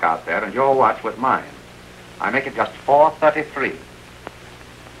that clock out there and your watch with mine. I make it just 4:33.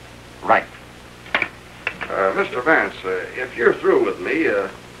 Right. Mr. Vance, if you're through with me,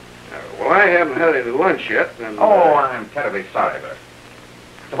 well, I haven't had any lunch yet, and... Oh, I'm terribly sorry, Bert.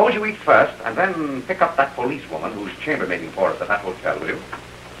 Suppose you eat first, and then pick up that policewoman who's chambermaiding for us at that hotel, will you?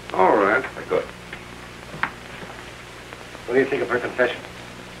 All right. Good. What do you think of her confession?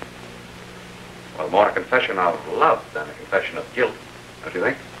 Well, more a confession of love than a confession of guilt, don't you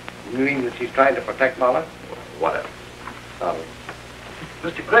think? You mean that she's trying to protect Marlowe? Whatever.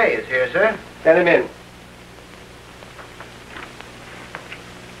 Mr. Gray is here, sir. Send him in.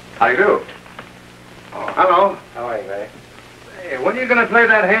 How do you do? Oh, hello. How are you, Gray? Hey, when are you going to play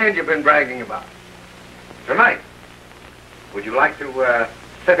that hand you've been bragging about? Tonight. Would you like to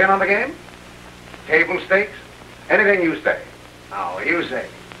sit in on the game? Table stakes? Anything you say. Oh, you say.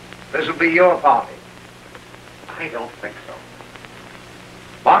 This will be your party. I don't think so.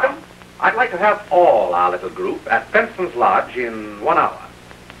 Markham, I'd like to have all our little group at Benson's Lodge in 1 hour.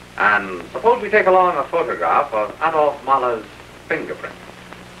 And suppose we take along a photograph of Adolf Mahler's fingerprint.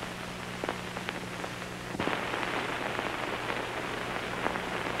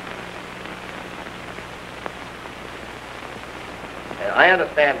 I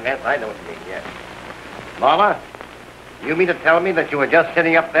understand, Vance. I know what you mean, yes. Marla, you mean to tell me that you were just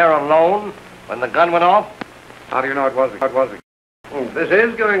sitting up there alone when the gun went off? How do you know it was? This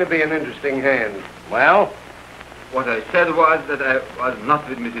is going to be an interesting hand. Well? What I said was that I was not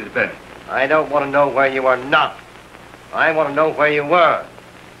with Mrs. Benson. I don't want to know where you were not. I want to know where you were.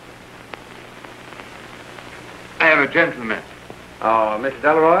 I am a gentleman. Oh, Miss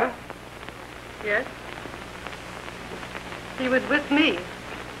Delroy? Yes? He was with me.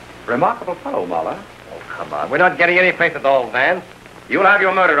 Remarkable fellow, Mahler. Oh, come on. We're not getting any place at all, Vance. You'll have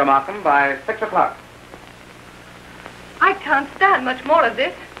your murderer, Markham, by 6 o'clock. I can't stand much more of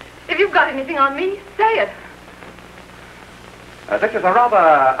this. If you've got anything on me, say it. This is a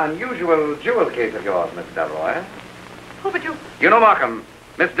rather unusual jewel case of yours, Miss Delroy. Oh, but you... You know, Markham,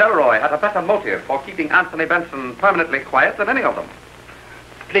 Miss Delroy had a better motive for keeping Anthony Benson permanently quiet than any of them.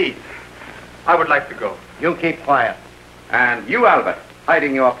 Please, I would like to go. You keep quiet. And you, Albert,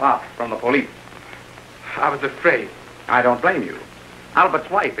 hiding your path from the police. I was afraid. I don't blame you. Albert's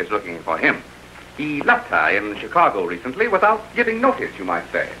wife is looking for him. He left her in Chicago recently without giving notice, you might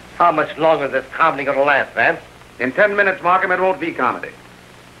say. How much longer is this comedy going to last, Vance? In 10 minutes, Markham, it won't be comedy.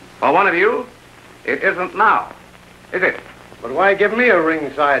 For one of you, it isn't now, is it? But why give me a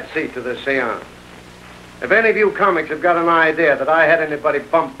ringside seat to this seance? If any of you comics have got an idea that I had anybody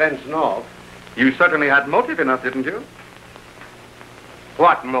bump Benson off... You certainly had motive enough, didn't you?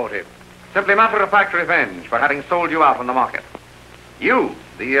 What motive? Simply matter-of-fact revenge for having sold you out on the market. You,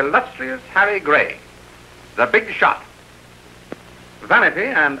 the illustrious Harry Gray, the big shot. Vanity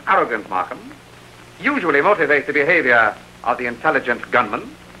and arrogance, Markham, usually motivate the behavior of the intelligent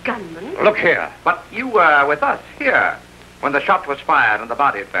gunman. Gunman? Look here. But you were with us here when the shot was fired and the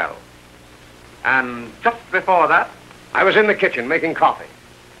body fell. And just before that... I was in the kitchen making coffee.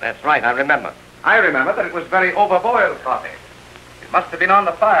 That's right, I remember. I remember that it was very overboiled coffee. It must have been on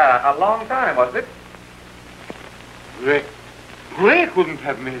the fire a long time, wasn't it? Gray couldn't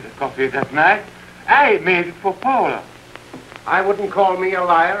have made the coffee that night. I made it for Powell. I wouldn't call me a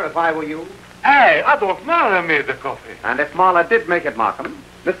liar if I were you. Adolf Mahler made the coffee. And if Mahler did make it, Markham,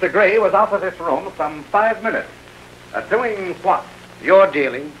 Mr. Gray was out of this room some 5 minutes. Doing what? You're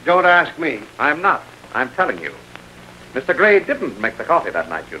dealing. Don't ask me. I'm not. I'm telling you. Mr. Gray didn't make the coffee that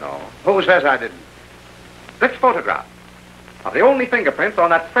night, you know. Who says I didn't? This photograph of the only fingerprints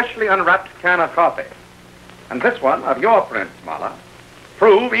on that freshly unwrapped can of coffee, and this one of your prints, Mahler,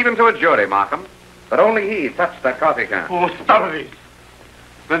 prove even to a jury, Markham, that only he touched that coffee can. Oh, stop this.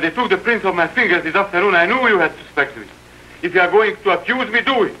 When they took the prints of my fingers this afternoon, I knew you had suspected me. If you are going to accuse me,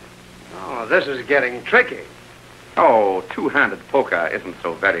 do it. Oh, this is getting tricky. Oh, two-handed poker isn't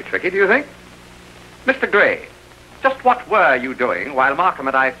so very tricky, do you think? Mr. Gray, just what were you doing while Markham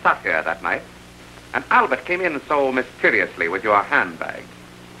and I sat here that night, and Albert came in so mysteriously with your handbag?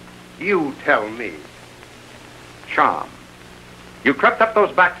 You tell me. Charm. You crept up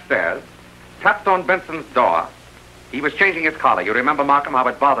those back stairs, tapped on Benson's door. He was changing his collar. You remember, Markham, how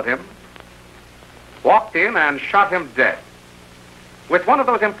it bothered him? Walked in and shot him dead. With one of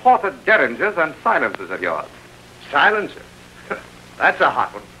those imported derringers and silencers of yours. Silencer? That's a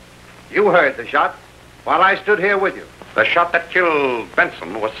hot one. You heard the shot while I stood here with you. The shot that killed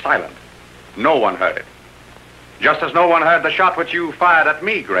Benson was silent. No one heard it. Just as no one heard the shot which you fired at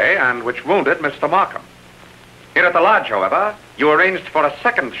me, Gray, and which wounded Mr. Markham. Here at the lodge, however, you arranged for a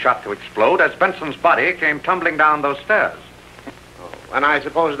second shot to explode as Benson's body came tumbling down those stairs. Oh, and I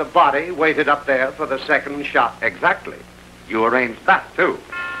suppose the body waited up there for the second shot. Exactly. You arranged that, too.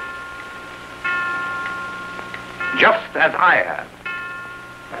 Just as I had.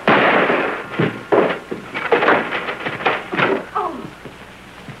 Oh.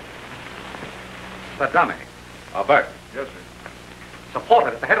 The dummy, or Bert. Yes, sir.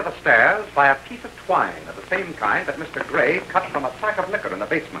 Supported at the head of the stairs by a piece of twine of the same kind that Mr. Gray cut from a sack of liquor in the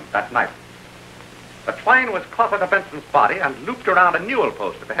basement that night. The twine was caught to Benson's body and looped around a newel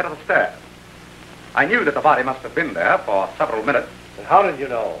post at the head of the stairs. I knew that the body must have been there for several minutes. And how did you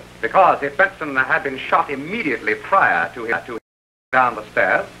know? Because if Benson had been shot immediately prior to him down the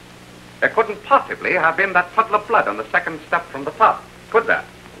stairs, there couldn't possibly have been that puddle of blood on the second step from the top, could there?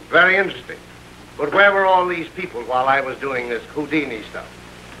 Very interesting. But where were all these people while I was doing this Houdini stuff?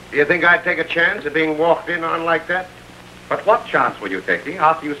 Do you think I'd take a chance of being walked in on like that? But what chance were you taking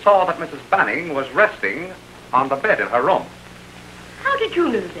after you saw that Mrs. Banning was resting on the bed in her room? How did you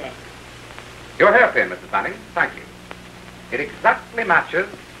know that? Your hairpin, Mrs. Banning. Thank you. It exactly matches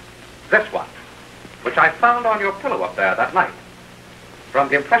this one, which I found on your pillow up there that night. From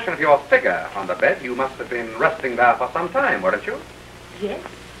the impression of your figure on the bed, you must have been resting there for some time, weren't you? Yes.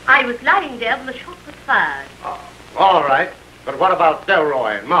 I was lying there when the shot was fired. Oh, all right. But what about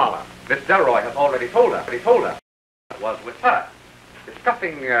Delroy and Mahler? Miss Delroy has already told her. But he told her it was with her.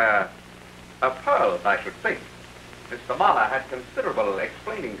 Discussing pearls, I should think. Mr. Mahler had considerable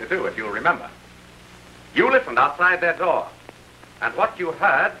explaining to do, if you'll remember. You listened outside their door, and what you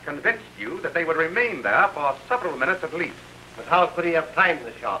heard convinced you that they would remain there for several minutes at least. But how could he have timed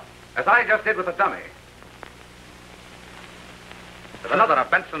the shot? As I just did with the dummy. There's another of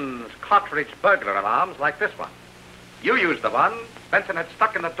Benson's cartridge burglar alarms like this one. You used the one Benson had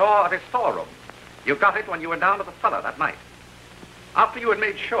stuck in the door of his storeroom. You got it when you were down to the cellar that night. After you had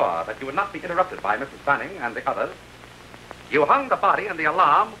made sure that you would not be interrupted by Mrs. Banning and the others, you hung the body and the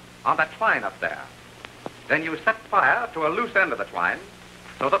alarm on that twine up there. Then you set fire to a loose end of the twine,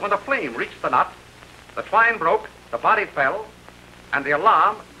 so that when the flame reached the nut, the twine broke, the body fell, and the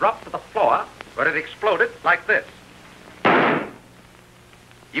alarm dropped to the floor, where it exploded like this.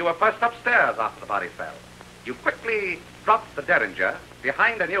 You were first upstairs after the body fell. You quickly dropped the derringer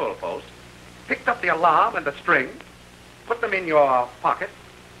behind a newel post, picked up the alarm and the string, put them in your pocket,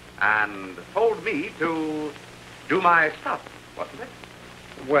 and told me to do my stuff, wasn't it?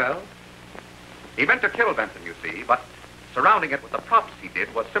 Well? He meant to kill Benson, you see, but surrounding it with the props he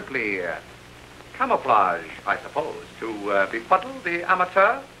did was simply camouflage, I suppose, to befuddle the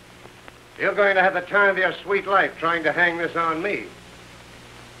amateur. You're going to have the time of your sweet life trying to hang this on me.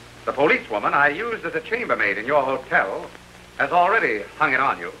 The policewoman I used as a chambermaid in your hotel has already hung it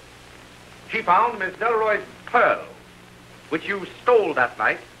on you. She found Miss Delroy's pearls, which you stole that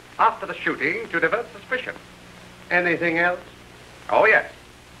night after the shooting to divert suspicion. Anything else? Oh, yes.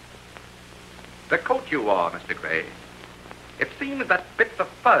 The coat you wore, Mr. Gray. It seems that bits of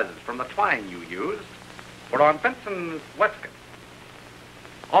fuzz from the twine you used were on Benson's waistcoat.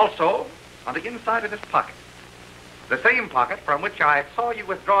 Also, on the inside of his pocket. The same pocket from which I saw you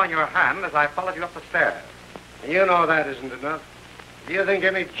withdrawing your hand as I followed you up the stairs. You know that isn't enough. Do you think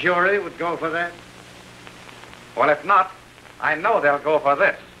any jury would go for that? Well, if not, I know they'll go for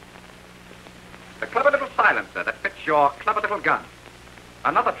this. The clever little silencer that fits your clever little gun.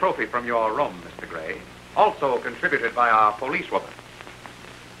 Another trophy from your room, Mr. Gray, also contributed by our policewoman.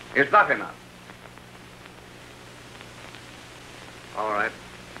 Is that enough? All right.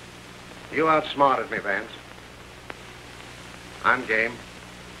 You outsmarted me, Vance. I'm game.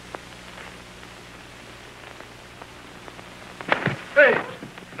 Hey!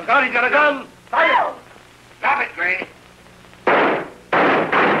 Look out, he's got a gun! Fire! Stop it, Gray.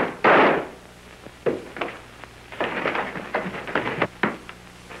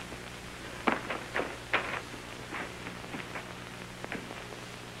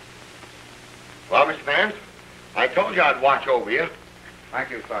 Well, Mr. Vance, I told you I'd watch over you.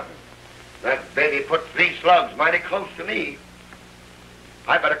 Thank you, Sergeant. That baby put 3 slugs mighty close to me.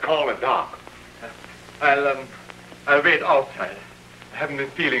 I better call the doc. I'll wait outside. I haven't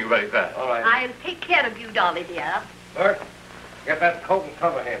been feeling very bad. All right. I'll take care of you, Dolly, dear. Bert, get that coat and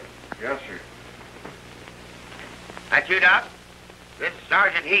cover him. Yes, sir. That you, Doc? This is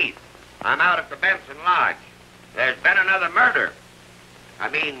Sergeant Heath. I'm out at the Benson Lodge. There's been another murder. I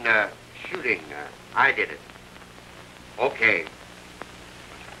mean, shooting. I did it. Okay.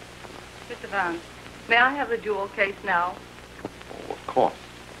 Mr. Vance, may I have the jewel case now? Oh, of course.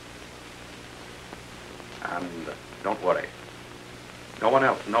 And don't worry. No one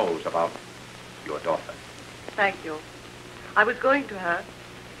else knows about your daughter. Thank you. I was going to her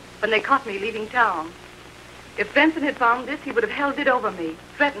when they caught me leaving town. If Benson had found this, he would have held it over me,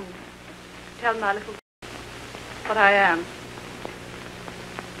 threatened to tell my little... But I am.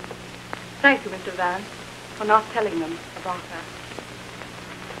 Thank you, Mr. Vance, for not telling them about her.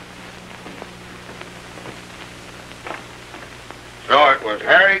 So it was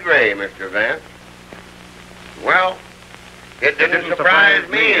Harry Gray, Mr. Vance. Well, it didn't surprise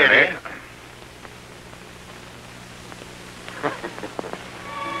me any.